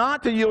tells you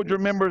not to yield your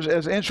members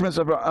as instruments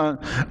of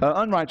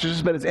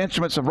unrighteousness, but as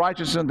instruments of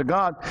righteousness unto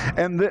God.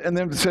 And then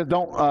it says,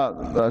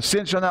 don't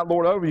sin shall not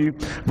lord over you.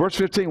 Verse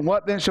 15,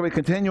 what then shall we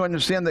continue in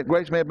sin that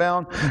grace may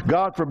abound?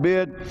 God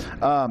forbid.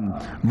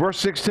 Verse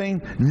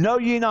 16, know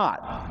ye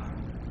not.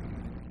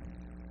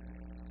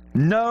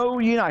 Know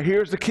ye not.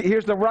 Here's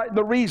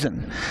the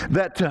reason.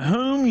 That to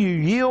whom you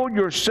yield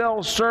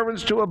yourselves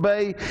servants to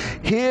obey,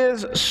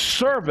 his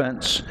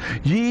servants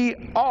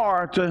ye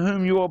are to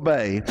whom you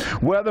obey,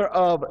 whether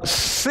of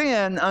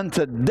sin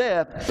unto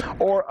death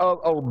or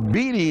of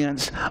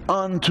obedience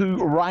unto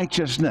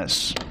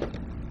righteousness.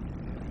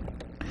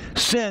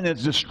 Sin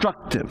is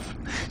destructive.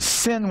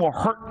 Sin will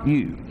hurt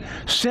you.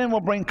 Sin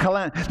will bring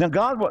calamity. Now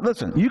God will,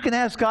 listen, you can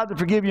ask God to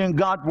forgive you and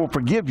God will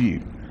forgive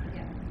you.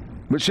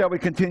 But shall we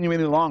continue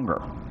any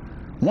longer?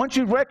 Once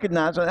you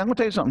recognize it, I'm going to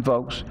tell you something,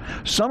 folks.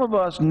 Some of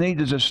us need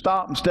to just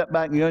stop and step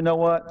back and you know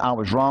what? I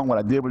was wrong. What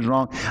I did was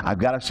wrong. I've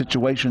got a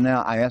situation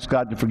now. I ask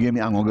God to forgive me.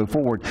 I'm going to go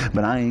forward.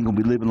 But I ain't going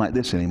to be living like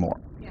this anymore.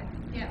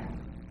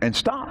 And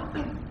stop.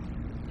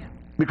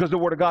 Because the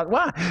Word of God.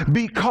 Why?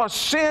 Because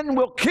sin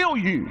will kill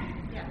you.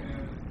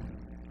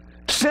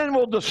 Sin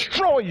will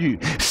destroy you.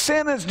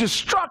 Sin is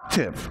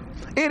destructive.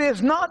 It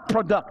is not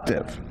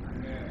productive.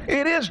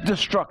 It is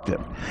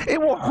destructive. It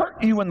will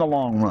hurt you in the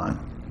long run.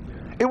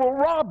 It will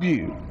rob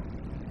you.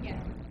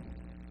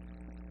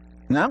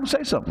 Now, I'm going to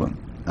say something.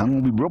 I'm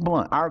going to be real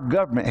blunt. Our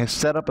government has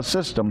set up a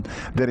system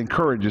that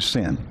encourages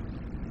sin.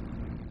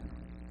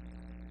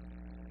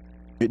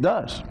 It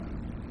does.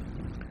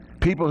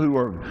 People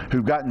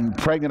who've gotten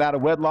pregnant out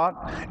of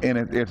wedlock, and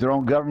if they're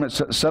on government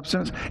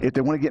substance, if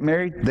they want to get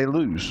married, they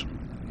lose.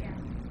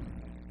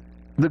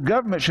 The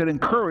government should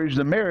encourage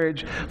the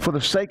marriage for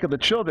the sake of the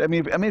children. I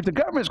mean, if the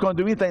government's going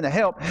to do anything to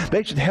help,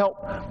 they should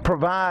help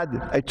provide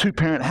a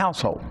two-parent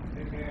household.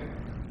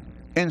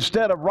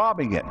 Instead of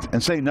robbing it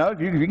and saying, no,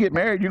 if you get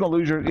married, you're going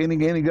to lose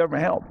any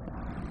government help.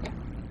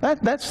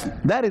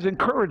 That is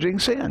encouraging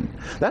sin.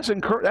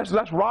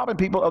 That's robbing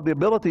people of the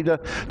ability to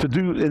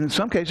do, in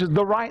some cases,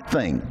 the right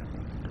thing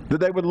that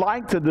they would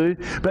like to do.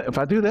 But if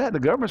I do that, the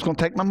government's going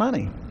to take my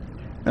money,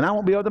 and I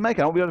won't be able to make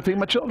it. I won't be able to feed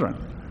my children.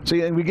 See,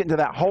 and we get into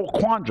that whole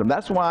quandrum.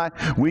 That's why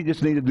we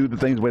just need to do the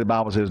things the way the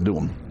Bible says do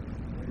them.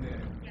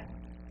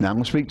 Now, I'm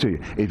going to speak to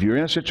you. If you're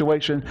in a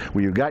situation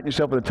where you've gotten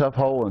yourself in a tough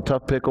hole and a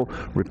tough pickle,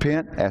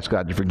 repent, ask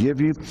God to forgive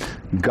you.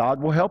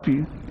 God will help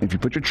you. If you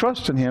put your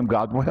trust in Him,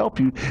 God will help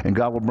you, and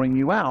God will bring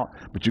you out.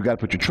 But you've got to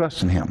put your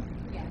trust in Him.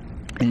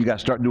 And you've got to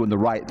start doing the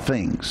right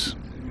things.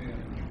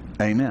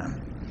 Amen.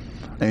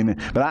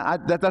 Amen.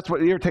 But that's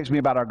what irritates me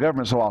about our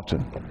government so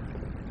often.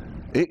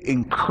 It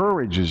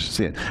encourages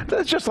sin.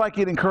 That's just like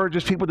it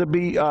encourages people to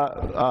be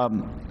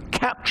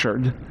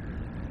captured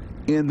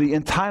in the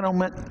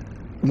entitlement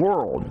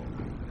world.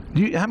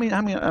 Some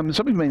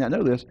of you may not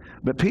know this,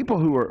 but people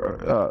who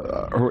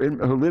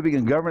are living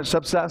in government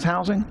subsidized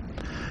housing,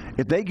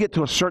 if they get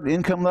to a certain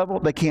income level,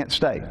 they can't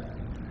stay.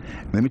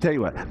 Let me tell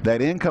you what,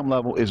 that income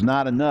level is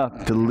not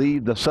enough to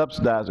leave the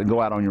subsidized and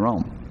go out on your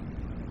own.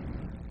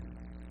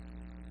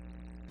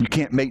 You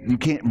can't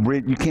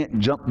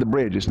jump the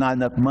bridge. It's not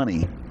enough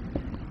money.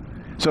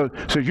 So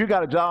if you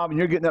got a job and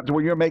you're getting up to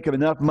where you're making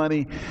enough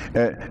money,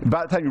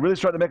 by the time you really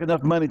start to make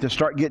enough money to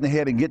start getting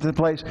ahead and get to the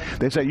place,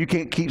 they say you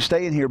can't keep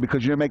staying here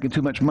because you're making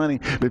too much money.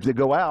 But if they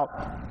go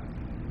out,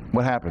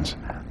 what happens?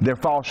 They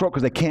fall short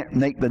because they can't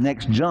make the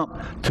next jump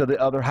to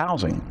the other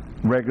housing,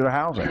 regular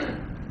housing.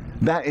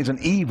 That is an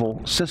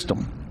evil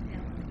system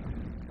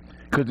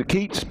because it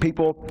keeps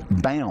people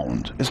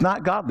bound. It's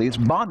not godly. It's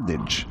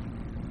bondage.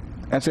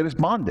 I said it's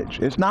bondage.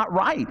 It's not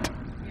right.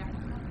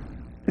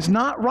 It's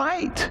not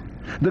right.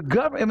 The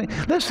government. I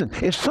mean, listen.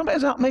 If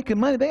somebody's out making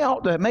money, they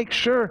ought to make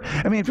sure.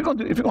 I mean, if you're going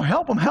to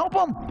help them,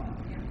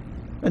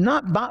 and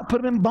not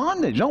put them in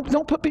bondage.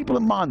 Don't put people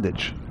in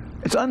bondage.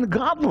 It's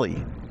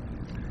ungodly.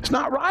 It's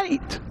not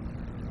right.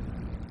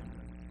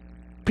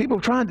 People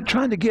trying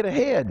to get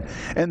ahead,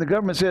 and the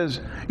government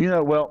says,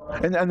 well,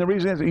 and the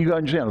reason is that you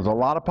understand there's a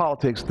lot of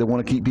politics that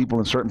want to keep people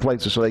in certain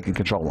places so they can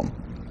control them,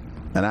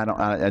 and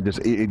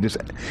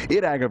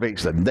it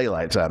aggravates the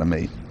daylights out of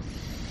me.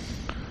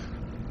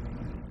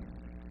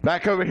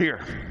 Back over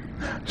here.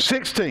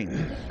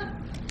 16.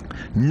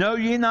 Know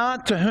ye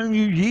not to whom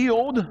you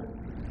yield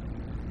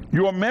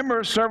your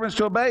members servants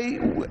to obey?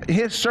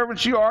 His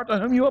servants you are to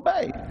whom you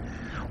obey,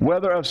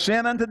 whether of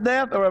sin unto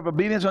death or of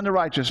obedience unto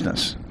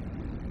righteousness.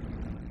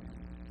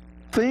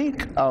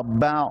 Think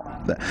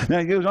about that. Now,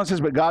 he goes on and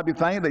says, but God be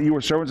thanked that you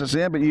were servants of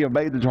sin, but ye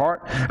obeyed the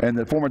heart and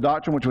the former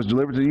doctrine which was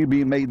delivered to you,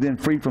 being made then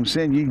free from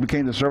sin, ye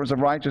became the servants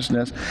of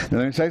righteousness. Now,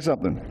 let me say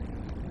something.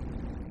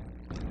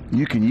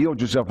 You can yield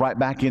yourself right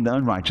back into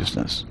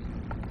unrighteousness.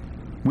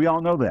 We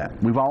all know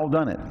that. We've all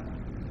done it.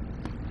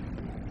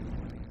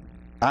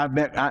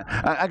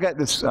 I got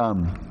this,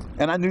 and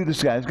I knew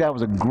this guy. This guy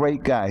was a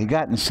great guy. He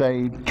gotten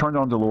saved, turned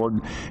on the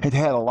Lord, had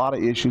a lot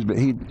of issues, but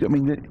he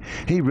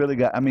really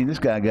got, this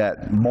guy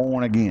got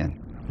born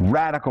again.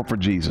 Radical for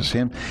Jesus.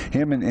 Him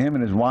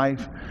and his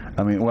wife,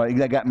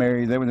 they got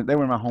married. They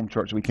were in my home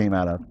church that we came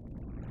out of.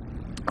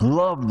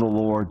 Loved the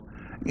Lord.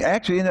 He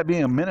actually ended up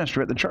being a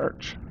minister at the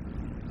church.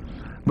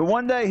 But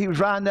one day he was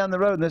riding down the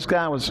road, and this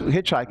guy was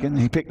hitchhiking.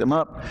 He picked him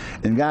up,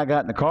 and the guy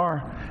got in the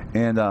car,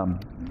 and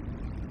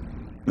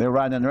they were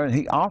riding down the road. And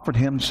he offered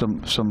him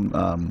some.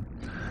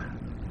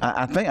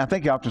 I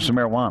think he offered him some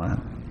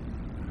marijuana.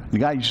 The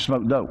guy used to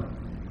smoke dope.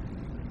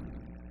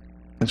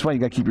 That's why you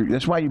got to keep your.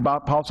 That's why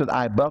Paul said,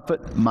 "I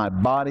buffet my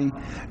body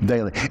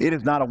daily." It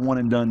is not a one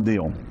and done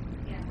deal.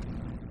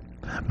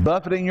 Yeah.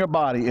 Buffeting your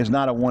body is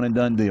not a one and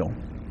done deal.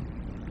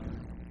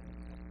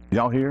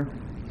 Y'all hear?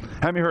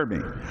 Have you heard me?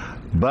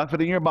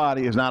 Buffeting your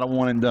body is not a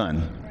one and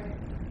done.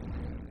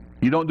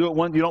 You don't do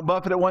it you don't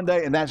buffet it one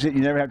day and that's it.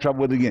 You never have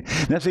trouble with it again.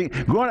 Now see,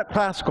 growing up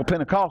classical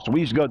Pentecostal, we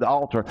used to go to the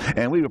altar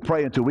and we would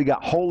pray until we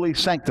got wholly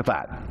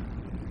sanctified.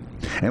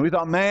 And we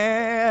thought,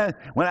 man,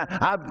 when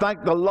I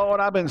thank the Lord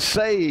I've been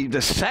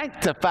saved,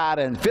 sanctified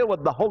and filled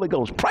with the Holy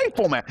Ghost. Pray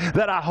for me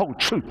that I hold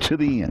truth to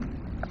the end.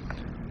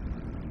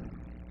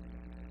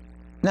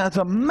 Now it's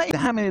amazing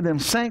how many of them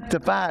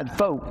sanctified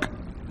folk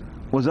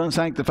was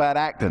unsanctified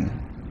acting.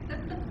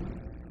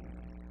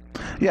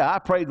 Yeah, I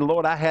prayed the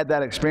Lord I had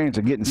that experience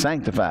of getting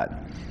sanctified.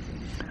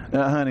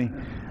 Honey,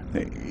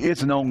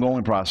 it's an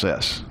ongoing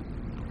process.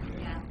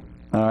 Yeah.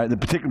 All right, the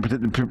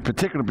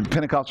particular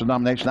Pentecostal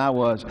denomination I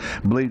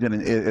believed in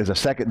is a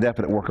second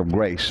definite work of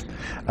grace.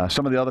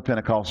 Some of the other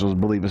Pentecostals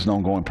believe it's an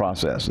ongoing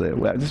process.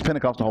 This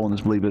Pentecostal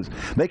holiness believe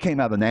they came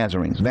out of the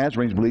Nazarenes.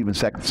 Nazarenes believe in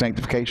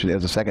sanctification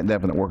as a second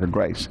definite work of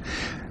grace.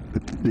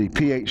 The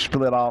PH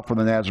split off from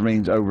the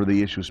Nazarenes over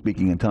the issue of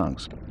speaking in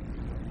tongues.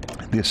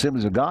 The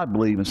Assemblies of God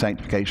believe in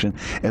sanctification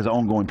as an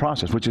ongoing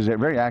process, which is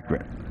very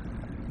accurate.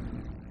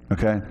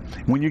 Okay?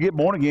 When you get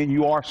born again,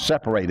 you are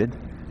separated,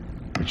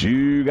 but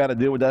you got to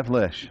deal with that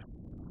flesh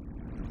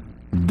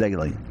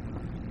daily.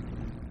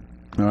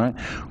 All right?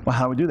 Well,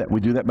 how do we do that? We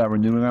do that by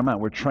renewing our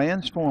mind. We're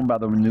transformed by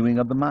the renewing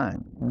of the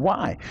mind.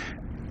 Why?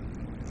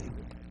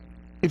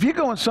 If you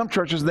go in some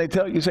churches and they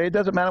tell you, say, it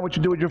doesn't matter what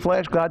you do with your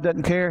flesh, God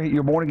doesn't care,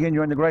 you're born again,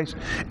 you're under grace,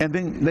 and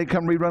then they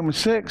come read Romans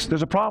 6,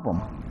 there's a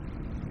problem.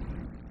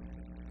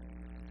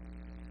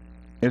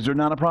 Is there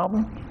not a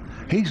problem?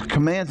 He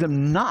commands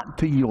them not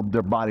to yield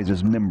their bodies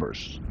as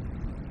members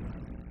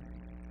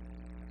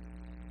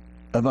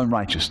of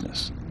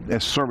unrighteousness,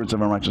 as servants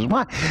of unrighteousness.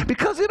 Why?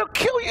 Because it'll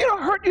kill you, it'll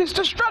hurt you, it's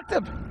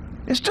destructive.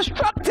 It's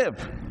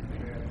destructive.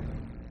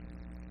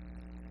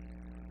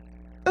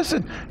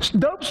 Listen,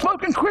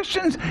 dope-smoking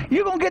Christians,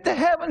 you're going to get to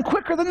heaven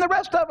quicker than the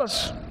rest of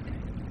us.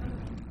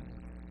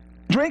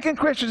 Drinking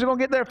Christians are going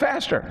to get there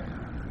faster.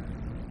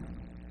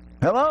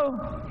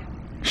 Hello?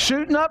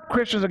 Shooting up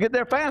Christians will get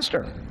there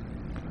faster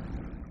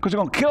because they're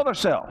going to kill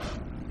themselves.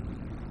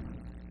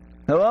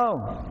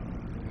 Hello?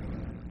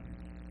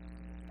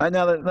 Let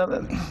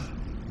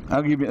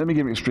me give you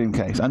an extreme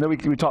case. I know we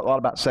talk a lot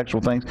about sexual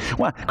things.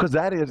 Why? Because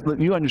that is,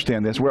 you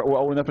understand this. We're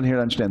old enough in here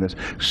to understand this.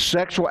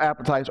 Sexual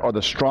appetites are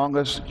the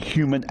strongest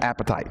human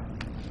appetite.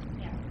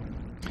 Yeah.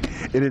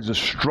 It is the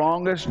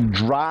strongest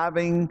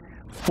driving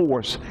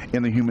force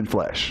in the human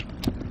flesh.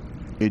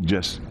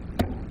 That's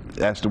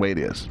the way it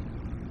is.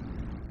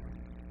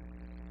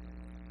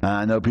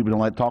 I know people don't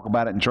like to talk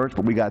about it in church,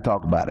 but we got to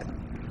talk about it.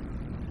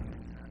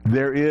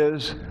 There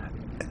is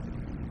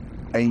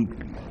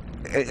and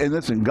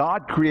listen,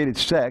 God created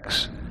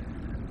sex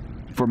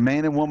for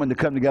man and woman to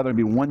come together and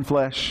be one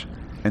flesh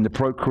and to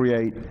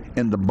procreate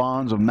in the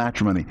bonds of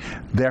matrimony.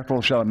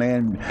 Therefore shall a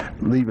man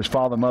leave his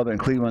father and mother and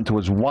cleave unto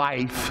his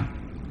wife,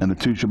 and the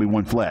two shall be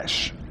one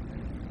flesh.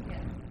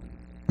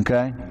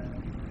 Okay?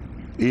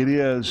 It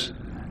is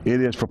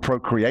for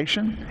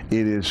procreation.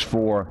 It is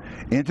for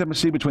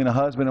intimacy between a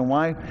husband and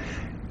wife.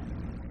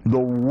 The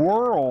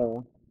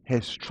world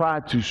has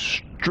tried to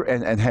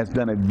and has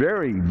done a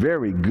very,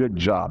 very good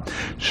job.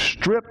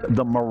 Strip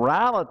the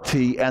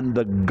morality and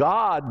the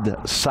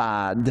God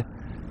side.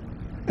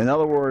 In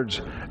other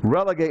words,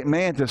 relegate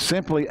man to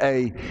simply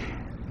a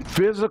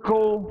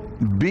physical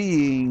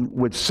being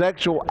with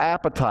sexual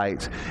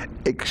appetites,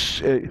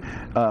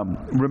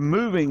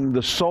 removing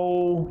the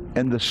soul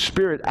and the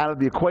spirit out of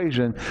the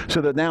equation, so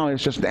that now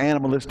it's just an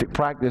animalistic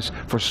practice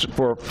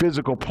for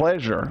physical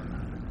pleasure.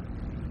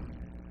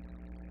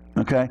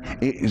 Okay?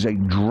 It is a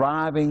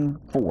driving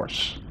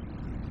force.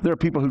 There are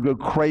people who go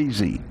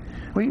crazy.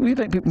 We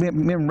think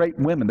men rape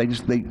women.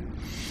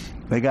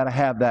 They got to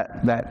have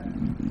that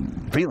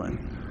feeling.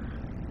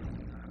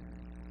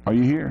 Are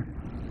you here?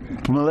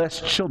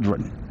 Molest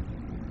children.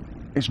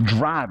 It's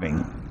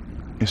driving.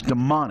 It's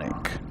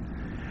demonic.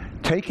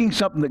 Taking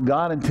something that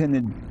God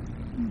intended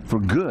for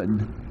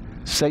good,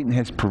 Satan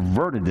has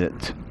perverted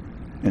it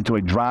into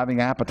a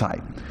driving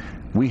appetite.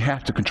 We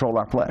have to control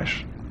our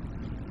flesh.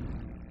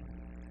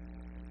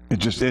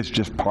 It's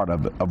just part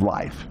of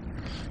life.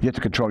 You have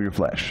to control your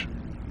flesh.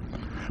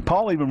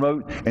 Paul even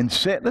wrote and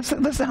said,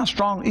 listen how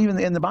strong, even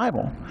in the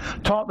Bible,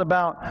 talked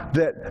about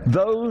that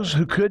those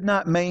who could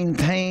not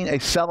maintain a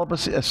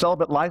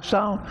celibate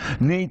lifestyle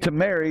need to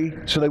marry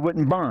so they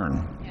wouldn't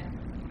burn. Yeah.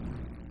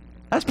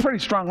 That's pretty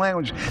strong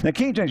language. Now,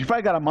 King James, you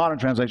probably got a modern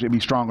translation, it'd be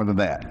stronger than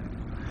that.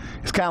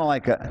 It's kind of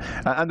like,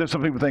 I know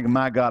some people thinking,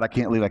 my God, I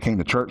can't believe I came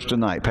to church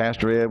tonight.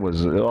 Pastor Ed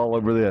was all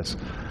over this.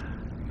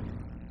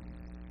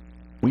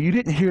 Well, you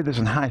didn't hear this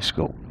in high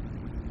school.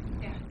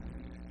 Yeah.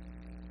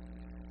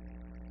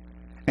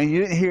 And you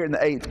didn't hear it in the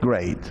 8th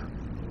grade.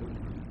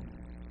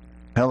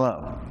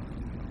 Hello.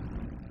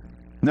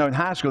 No, in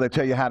high school they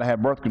tell you how to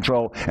have birth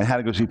control and how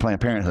to go see Planned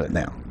Parenthood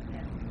now.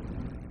 Yeah.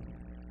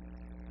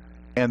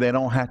 And they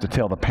don't have to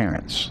tell the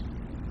parents.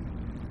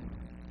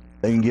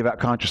 They can give out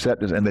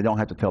contraceptives and they don't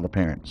have to tell the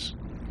parents.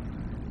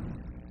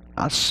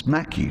 I'll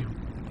smack you.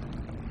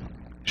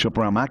 Show up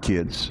around my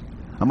kids.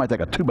 I might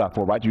take a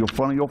 2x4 right to your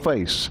front of your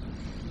face.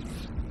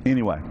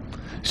 Anyway,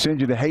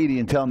 send you to Haiti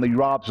and tell them that you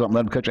robbed something,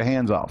 let them cut your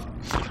hands off.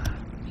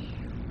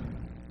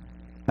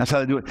 That's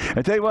how they do it.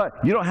 I tell you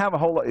what, you don't have a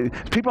whole lot.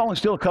 People only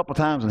steal a couple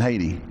times in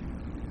Haiti.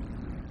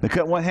 They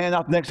cut one hand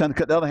off the next time, they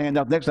cut the other hand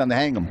off the next time, they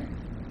hang them.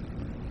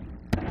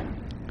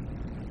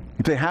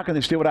 You say, how can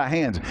they steal without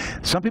hands?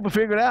 Some people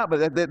figure it out,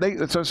 but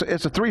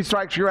it's a 3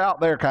 strikes, you're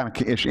out there kind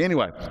of issue.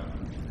 Anyway,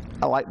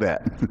 I like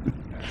that.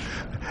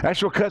 That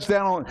sure cuts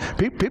down on,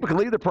 people can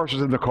leave their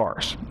purses in their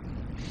cars.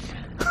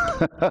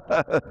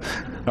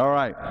 All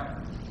right.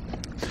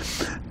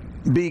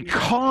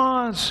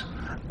 Because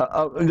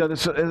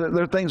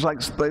there are things like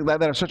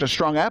that are such a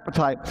strong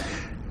appetite,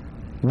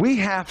 we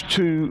have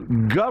to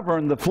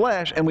govern the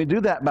flesh, and we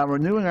do that by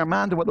renewing our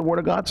mind to what the Word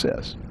of God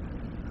says.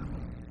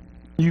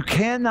 You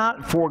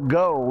cannot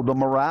forego the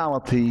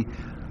morality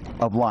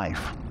of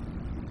life.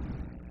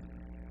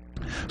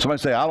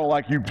 Somebody say, I don't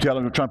like you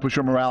trying to push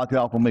your morality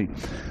off on me.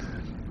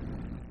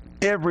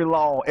 Every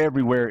law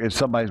everywhere is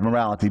somebody's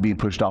morality being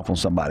pushed off on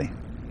somebody.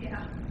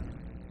 Yeah.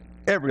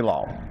 Every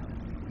law.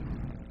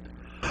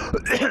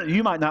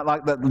 You might not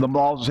like the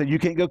laws that say you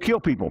can't go kill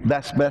people.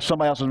 That's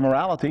somebody else's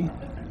morality.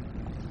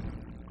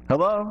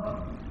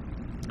 Hello?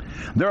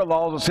 There are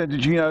laws that said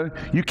that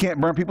you can't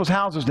burn people's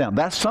houses down.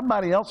 That's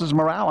somebody else's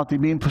morality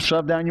being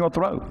shoved down your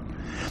throat.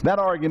 That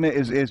argument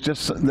is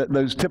just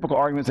those typical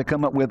arguments they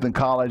come up with in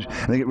college,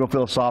 and they get real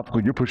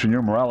philosophical. You're pushing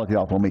your morality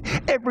off on me.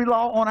 Every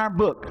law on our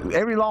book,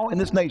 every law in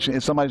this nation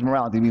is somebody's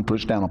morality being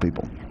pushed down on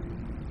people.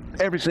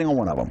 Every single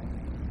one of them.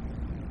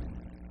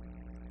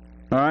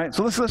 All right,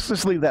 so let's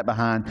just leave that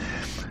behind.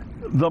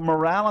 The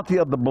morality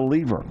of the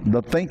believer,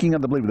 the thinking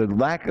of the believer, the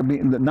lack of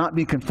not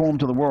be conformed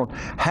to the world,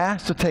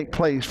 has to take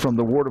place from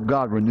the Word of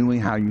God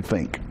renewing how you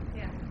think.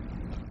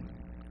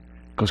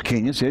 Because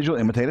Kenyon says you'll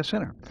imitate a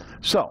sinner.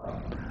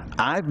 So,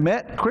 I've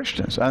met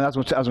Christians, and I was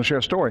going to share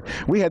a story.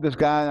 We had this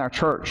guy in our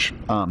church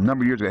a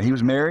number of years ago. He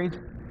was married,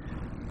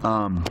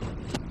 and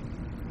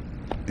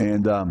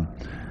the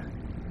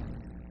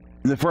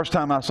first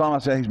time I saw him, I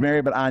said, he's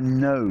married, but I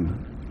know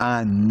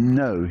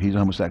he's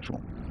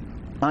homosexual.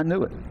 I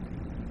knew it.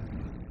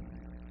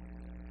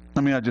 I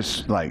mean,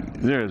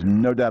 there is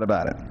no doubt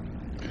about it.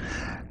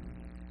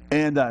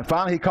 And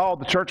finally, he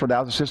called the church one day. I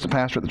was assistant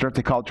pastor at the church.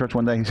 They called the church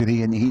one day. He said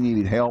he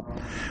needed help.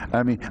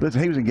 I mean,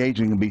 listen, he was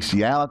engaging in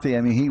bestiality.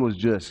 I mean,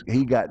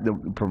 he got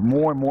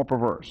more and more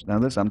perverse. Now,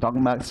 listen, I'm talking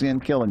about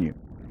sin killing you.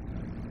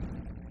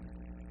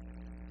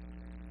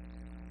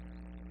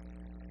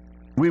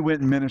 We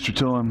went and ministered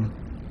to him,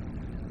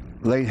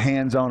 laid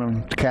hands on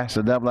him to cast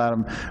the devil out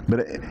of him.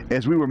 But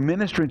as we were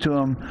ministering to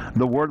him,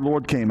 the word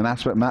Lord came,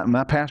 and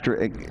my pastor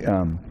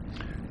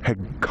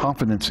had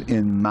confidence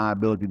in my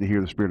ability to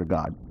hear the Spirit of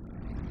God.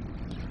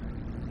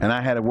 And I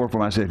had a word for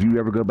him. I said, if you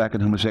ever go back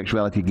into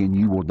homosexuality again,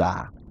 you will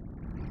die.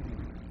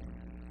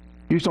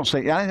 You just don't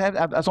say,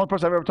 that's the only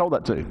person I've ever told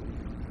that to.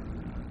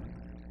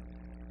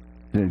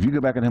 If you go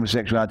back into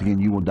homosexuality again,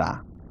 you will die.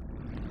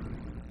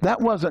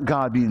 That wasn't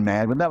God being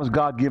mad, but that was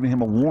God giving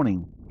him a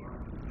warning.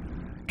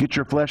 Get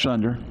your flesh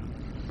under,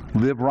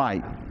 live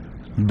right,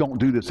 don't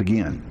do this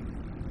again.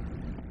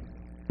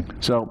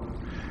 So,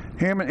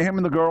 him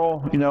and the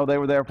girl, they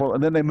were there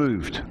and then they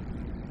moved.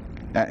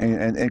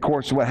 And of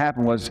course, what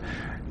happened was,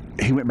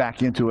 he went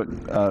back into it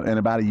in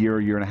about a year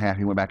and a half.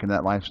 He went back into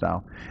that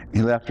lifestyle.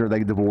 He left her.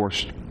 They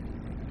divorced.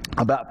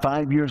 About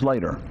 5 years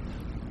later,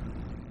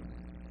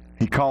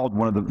 he called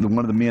one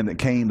of the men that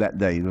came that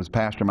day. It was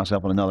pastor,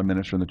 myself, and another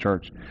minister in the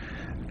church.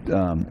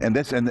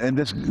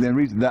 The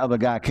reason the other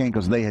guy came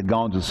because they had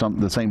gone to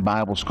the same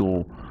Bible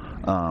school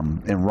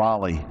in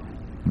Raleigh.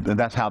 And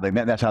that's how they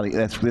met.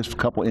 This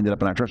couple ended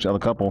up in our church. The other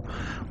couple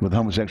with a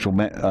homosexual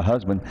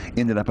husband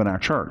ended up in our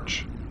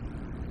church.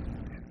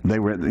 They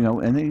were,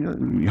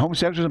 and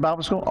homosexuals in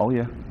Bible school? Oh,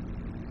 yeah.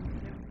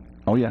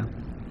 Oh, yeah.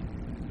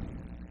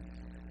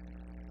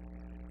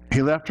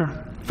 He left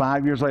her.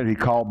 5 years later, he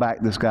called back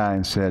this guy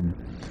and said,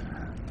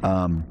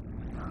 I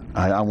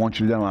want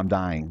you to know I'm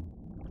dying.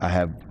 I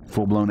have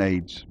full-blown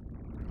AIDS.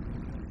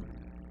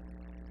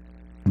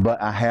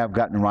 But I have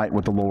gotten right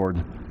with the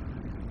Lord.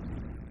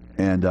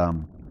 And,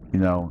 and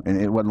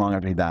it wasn't long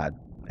after he died.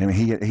 I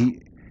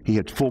mean, he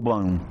had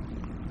full-blown.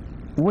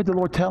 What did the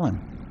Lord tell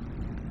him?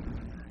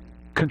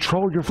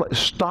 Control your flesh.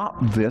 Stop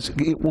this.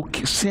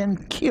 Sin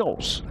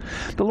kills.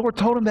 The Lord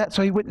told him that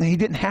so he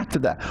didn't have to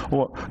die.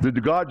 Well,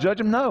 did God judge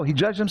him? No, he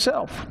judged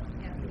himself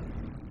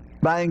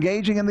by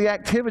engaging in the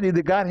activity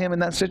that got him in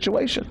that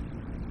situation.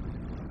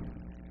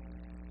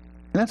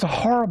 And that's a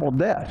horrible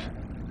death.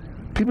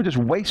 People just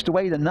waste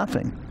away to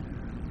nothing.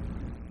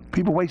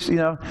 People waste,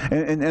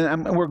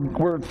 and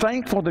we're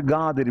thankful to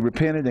God that he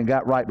repented and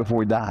got right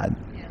before he died.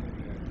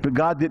 But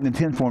God didn't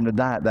intend for him to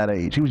die at that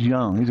age. He was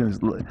young. He was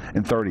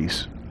in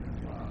 30s.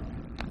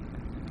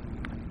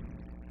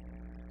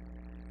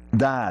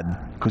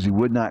 Died because he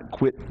would not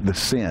quit the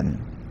sin.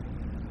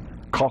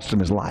 Cost him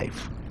his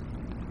life.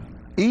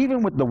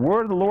 Even with the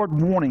word of the Lord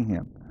warning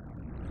him.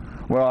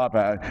 Well,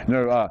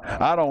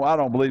 I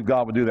don't believe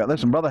God would do that.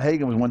 Listen, Brother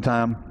Hagin was one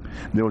time,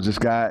 there was this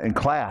guy in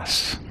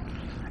class,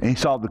 and he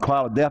saw the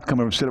cloud of death come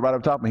over and sit right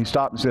up top, and he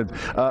stopped and said,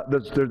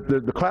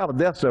 the cloud of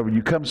death's over.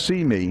 You come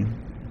see me.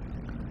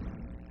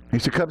 He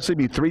said, come see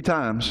me 3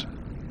 times,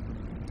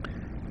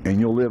 and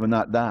you'll live and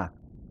not die.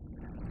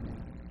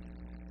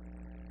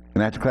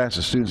 And after class,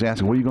 the students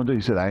asked him, what are you going to do?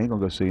 He said, I ain't going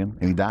to go see him.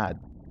 And he died.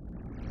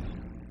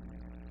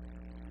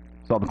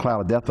 Saw the cloud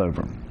of death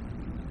over him.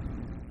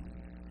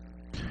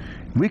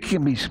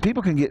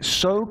 People can get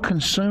so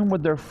consumed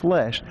with their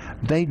flesh,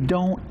 they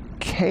don't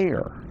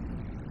care.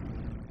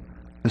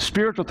 The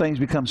spiritual things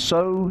become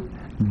so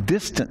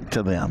distant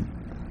to them.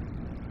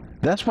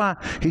 That's why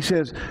he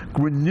says,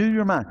 renew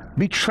your mind.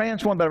 Be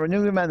transformed by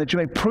renewing your mind that you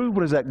may prove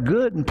what is that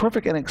good and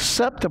perfect and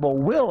acceptable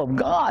will of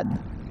God.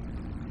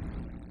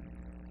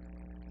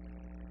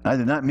 I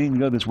did not mean to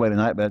go this way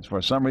tonight, but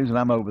for some reason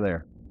I'm over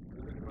there.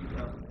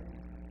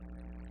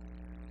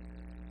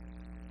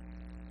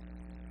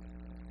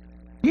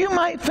 You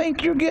might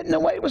think you're getting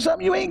away with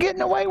something. You ain't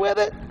getting away with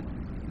it.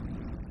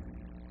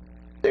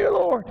 Dear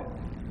Lord.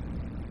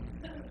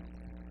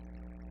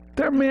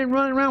 men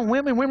running around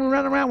with women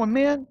running around with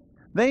men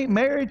they ain't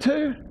married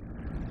to.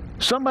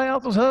 Somebody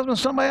else's husband,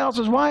 somebody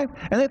else's wife,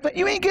 and they think,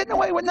 you ain't getting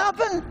away with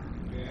nothing.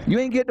 You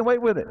ain't getting away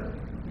with it.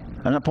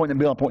 I'm not pointing at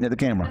Bill, I'm pointing at the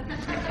camera.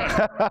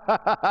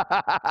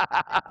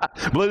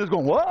 Blue's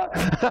going, what?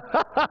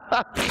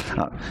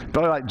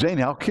 Probably like,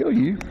 Janie, I'll kill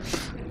you.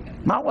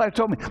 My wife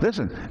told me,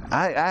 listen,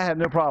 I have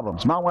no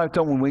problems. My wife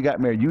told me when we got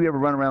married, you ever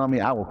run around on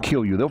me, I will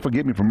kill you. They'll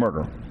forgive me for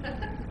murder.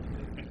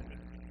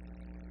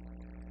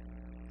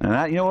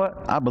 And you know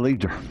what? I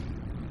believed her.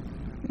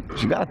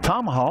 She got a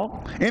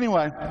tomahawk.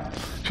 Anyway,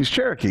 she's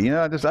Cherokee. You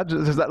know, just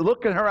that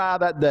look in her eye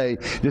that day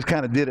just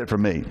kind of did it for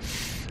me.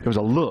 It was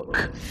a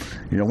look.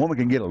 You know, a woman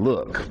can get a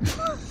look.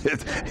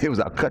 It was,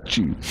 I'll cut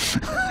you.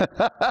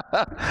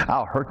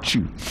 I'll hurt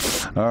you.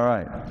 All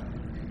right.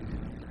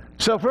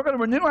 So if we're going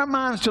to renew our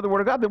minds to the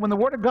Word of God, then when the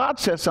Word of God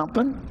says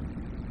something,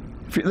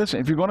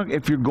 if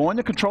you're going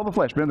to control the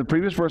flesh, remember the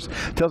previous verse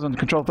tells them to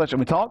control the flesh, and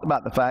we talked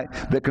about the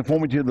fact that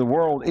conformity to the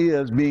world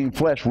is being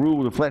flesh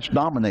ruled or flesh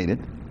dominated.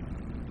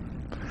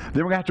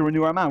 Then we're going to have to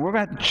renew our mind. We're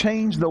going to have to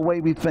change the way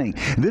we think.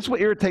 And this is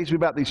what irritates me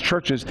about these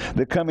churches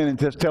that come in and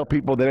just tell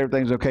people that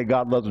everything's okay,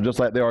 God loves them just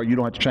like they are, you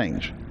don't have to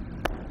change.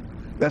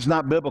 That's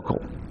not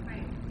biblical.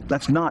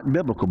 That's not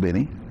biblical,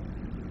 Benny,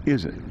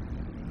 is it?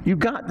 You've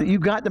got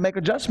to make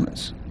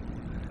adjustments.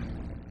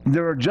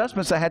 There are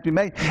adjustments that have to be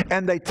made,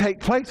 and they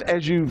take place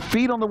as you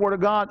feed on the Word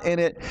of God,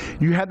 and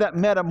you have that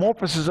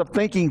metamorphosis of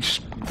thinking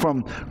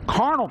from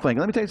carnal thinking.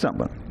 Let me tell you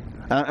something.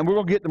 And we're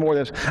going to get to more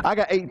of this. I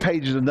got 8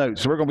 pages of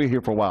notes, so we're going to be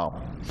here for a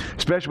while.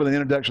 Especially with an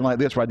introduction like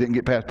this where I didn't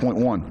get past point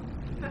 1.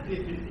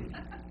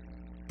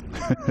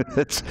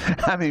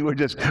 We're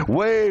just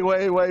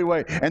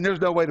way. And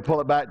there's no way to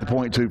pull it back to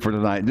point 2 for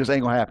tonight. It just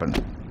ain't going to happen.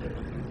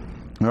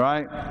 All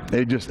right?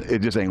 It just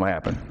ain't going to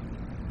happen.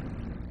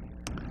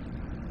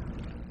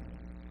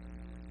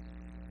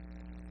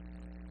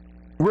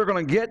 We're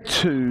going to get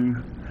to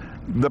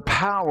the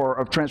power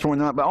of transforming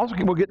the mind, but also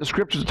we'll get the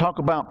scriptures to talk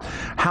about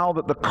how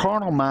that the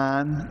carnal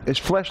mind is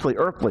fleshly,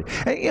 earthly.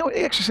 And you know,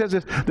 it actually says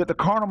this, that the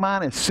carnal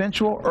mind is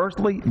sensual,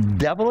 earthly,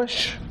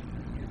 devilish.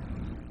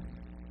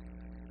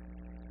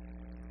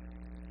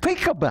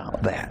 Think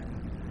about that.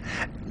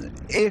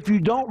 If you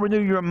don't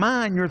renew your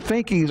mind, your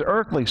thinking is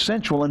earthly,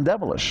 sensual, and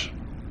devilish.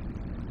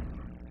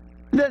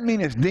 It doesn't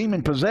mean it's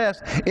demon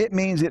possessed. It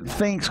means it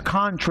thinks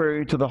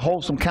contrary to the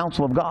wholesome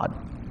counsel of God.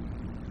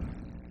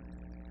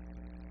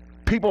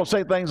 People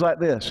say things like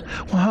this,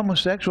 well,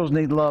 homosexuals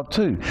need love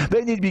too.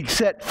 They need to be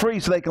set free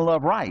so they can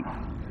love right.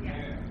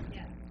 Yeah.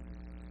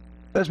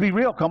 Let's be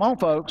real. Come on,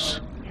 folks.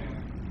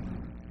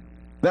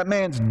 That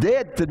man's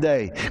dead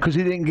today because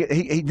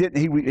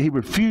he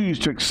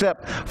refused to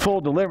accept full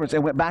deliverance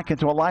and went back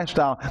into a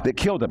lifestyle that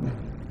killed him.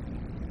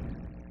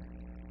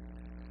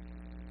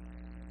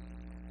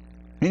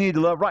 He needed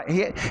to love right.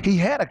 He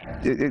had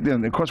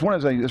of course, one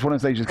of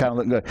those things just kind of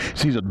looking good.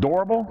 So he's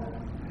adorable.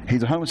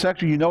 He's a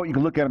homosexual. You know it. You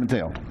can look at him and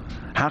tell.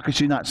 How could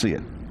she not see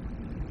it?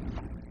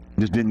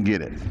 Just didn't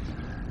get it.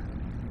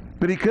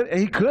 But he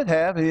could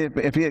have,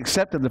 if he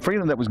accepted the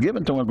freedom that was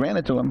given to him,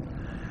 granted to him,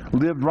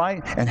 lived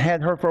right and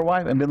had her for a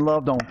wife and been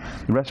loved on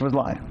the rest of his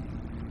life.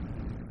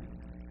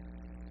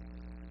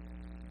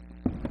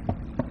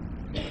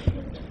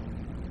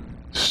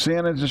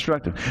 Sin is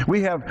destructive.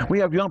 We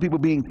have young people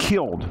being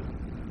killed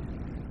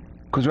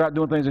because they're out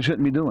doing things they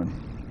shouldn't be doing.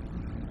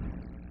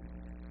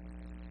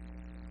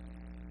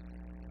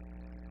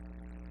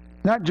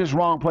 Not just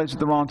wrong place at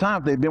the wrong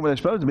time. If they'd been where they're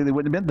supposed to be, they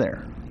wouldn't have been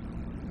there.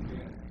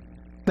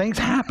 Things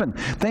happen.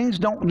 Things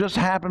don't just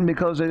happen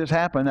because they just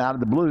happen out of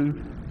the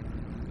blue.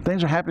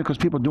 Things are happening because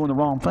people are doing the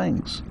wrong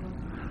things.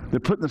 They're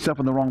putting themselves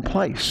in the wrong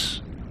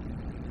place.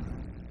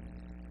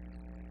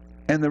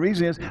 And the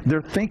reason is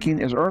their thinking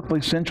is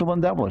earthly, sensual,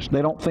 and devilish.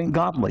 They don't think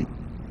godly.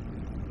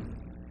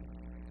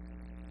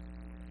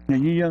 Now,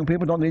 you young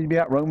people don't need to be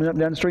out roaming up and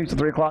down the streets at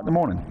 3 o'clock in the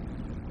morning.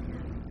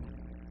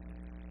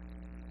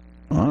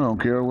 I don't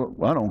care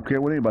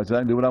what anybody says. I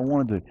can do what I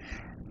want to do.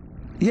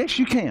 Yes,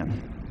 you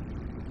can.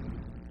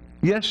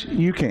 Yes,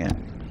 you can.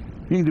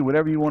 You can do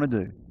whatever you want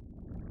to do.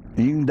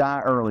 And you can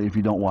die early if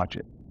you don't watch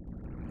it.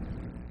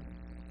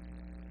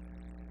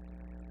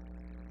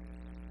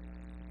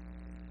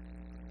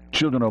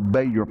 Children,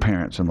 obey your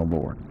parents in the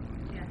Lord.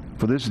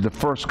 For this is the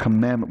first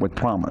commandment with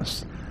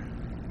promise.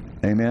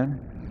 Amen?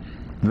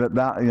 That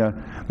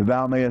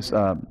thou mayest...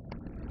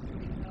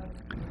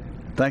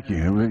 Thank you.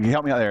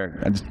 Help me out there.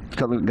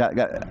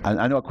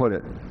 I know I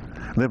quoted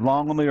it. Live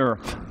long on the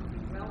earth.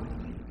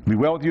 Be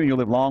well with you and you'll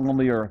live long on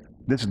the earth.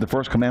 This is the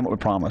first commandment with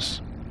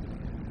promise.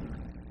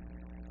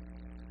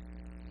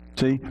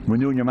 See?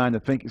 Renewing your mind to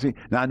think. See?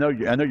 Now I know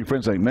your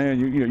friends say, man,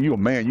 you're a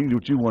man. You can do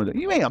what you want to do.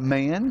 You ain't a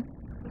man.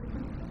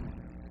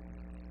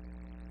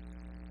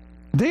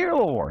 Dear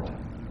Lord.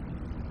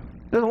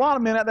 There's a lot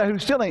of men out there who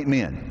still ain't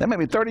men. They may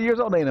be 30 years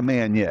old, they ain't a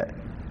man yet.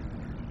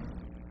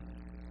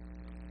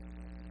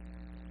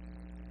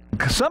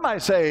 Somebody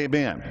say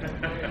amen.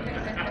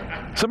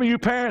 Some of you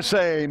parents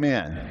say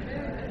amen.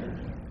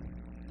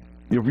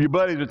 Your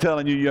buddies are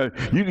telling you, you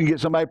can get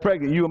somebody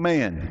pregnant, you a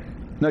man.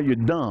 No, you're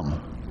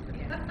dumb.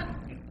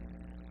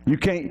 You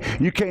can't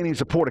even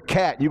support a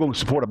cat. You going to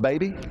support a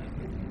baby?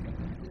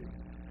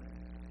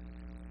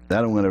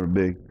 That don't ever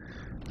be.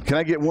 Can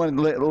I get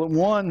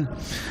one?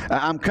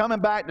 I'm coming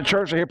back to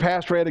church to hear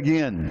Pastor Ed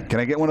again. Can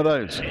I get one of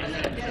those?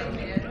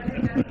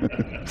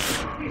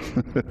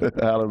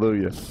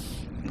 Hallelujah.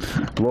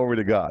 Glory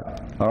to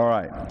God. All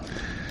right.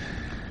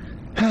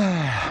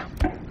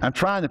 I'm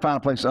trying to find a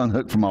place to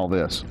unhook from all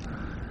this,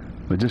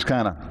 but just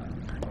kind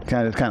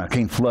of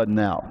came flooding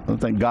out. I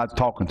think God's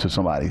talking to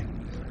somebody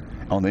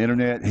on the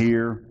internet,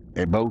 here,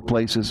 at both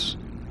places.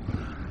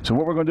 So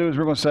what we're going to do is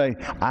we're going to say,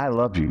 I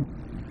love you.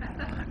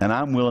 And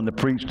I'm willing to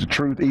preach the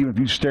truth, even if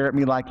you stare at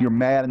me like you're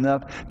mad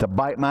enough to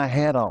bite my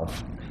head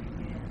off.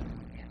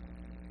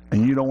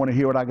 And you don't want to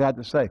hear what I got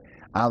to say.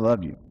 I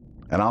love you.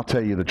 And I'll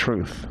tell you the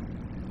truth.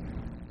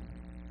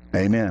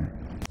 Amen.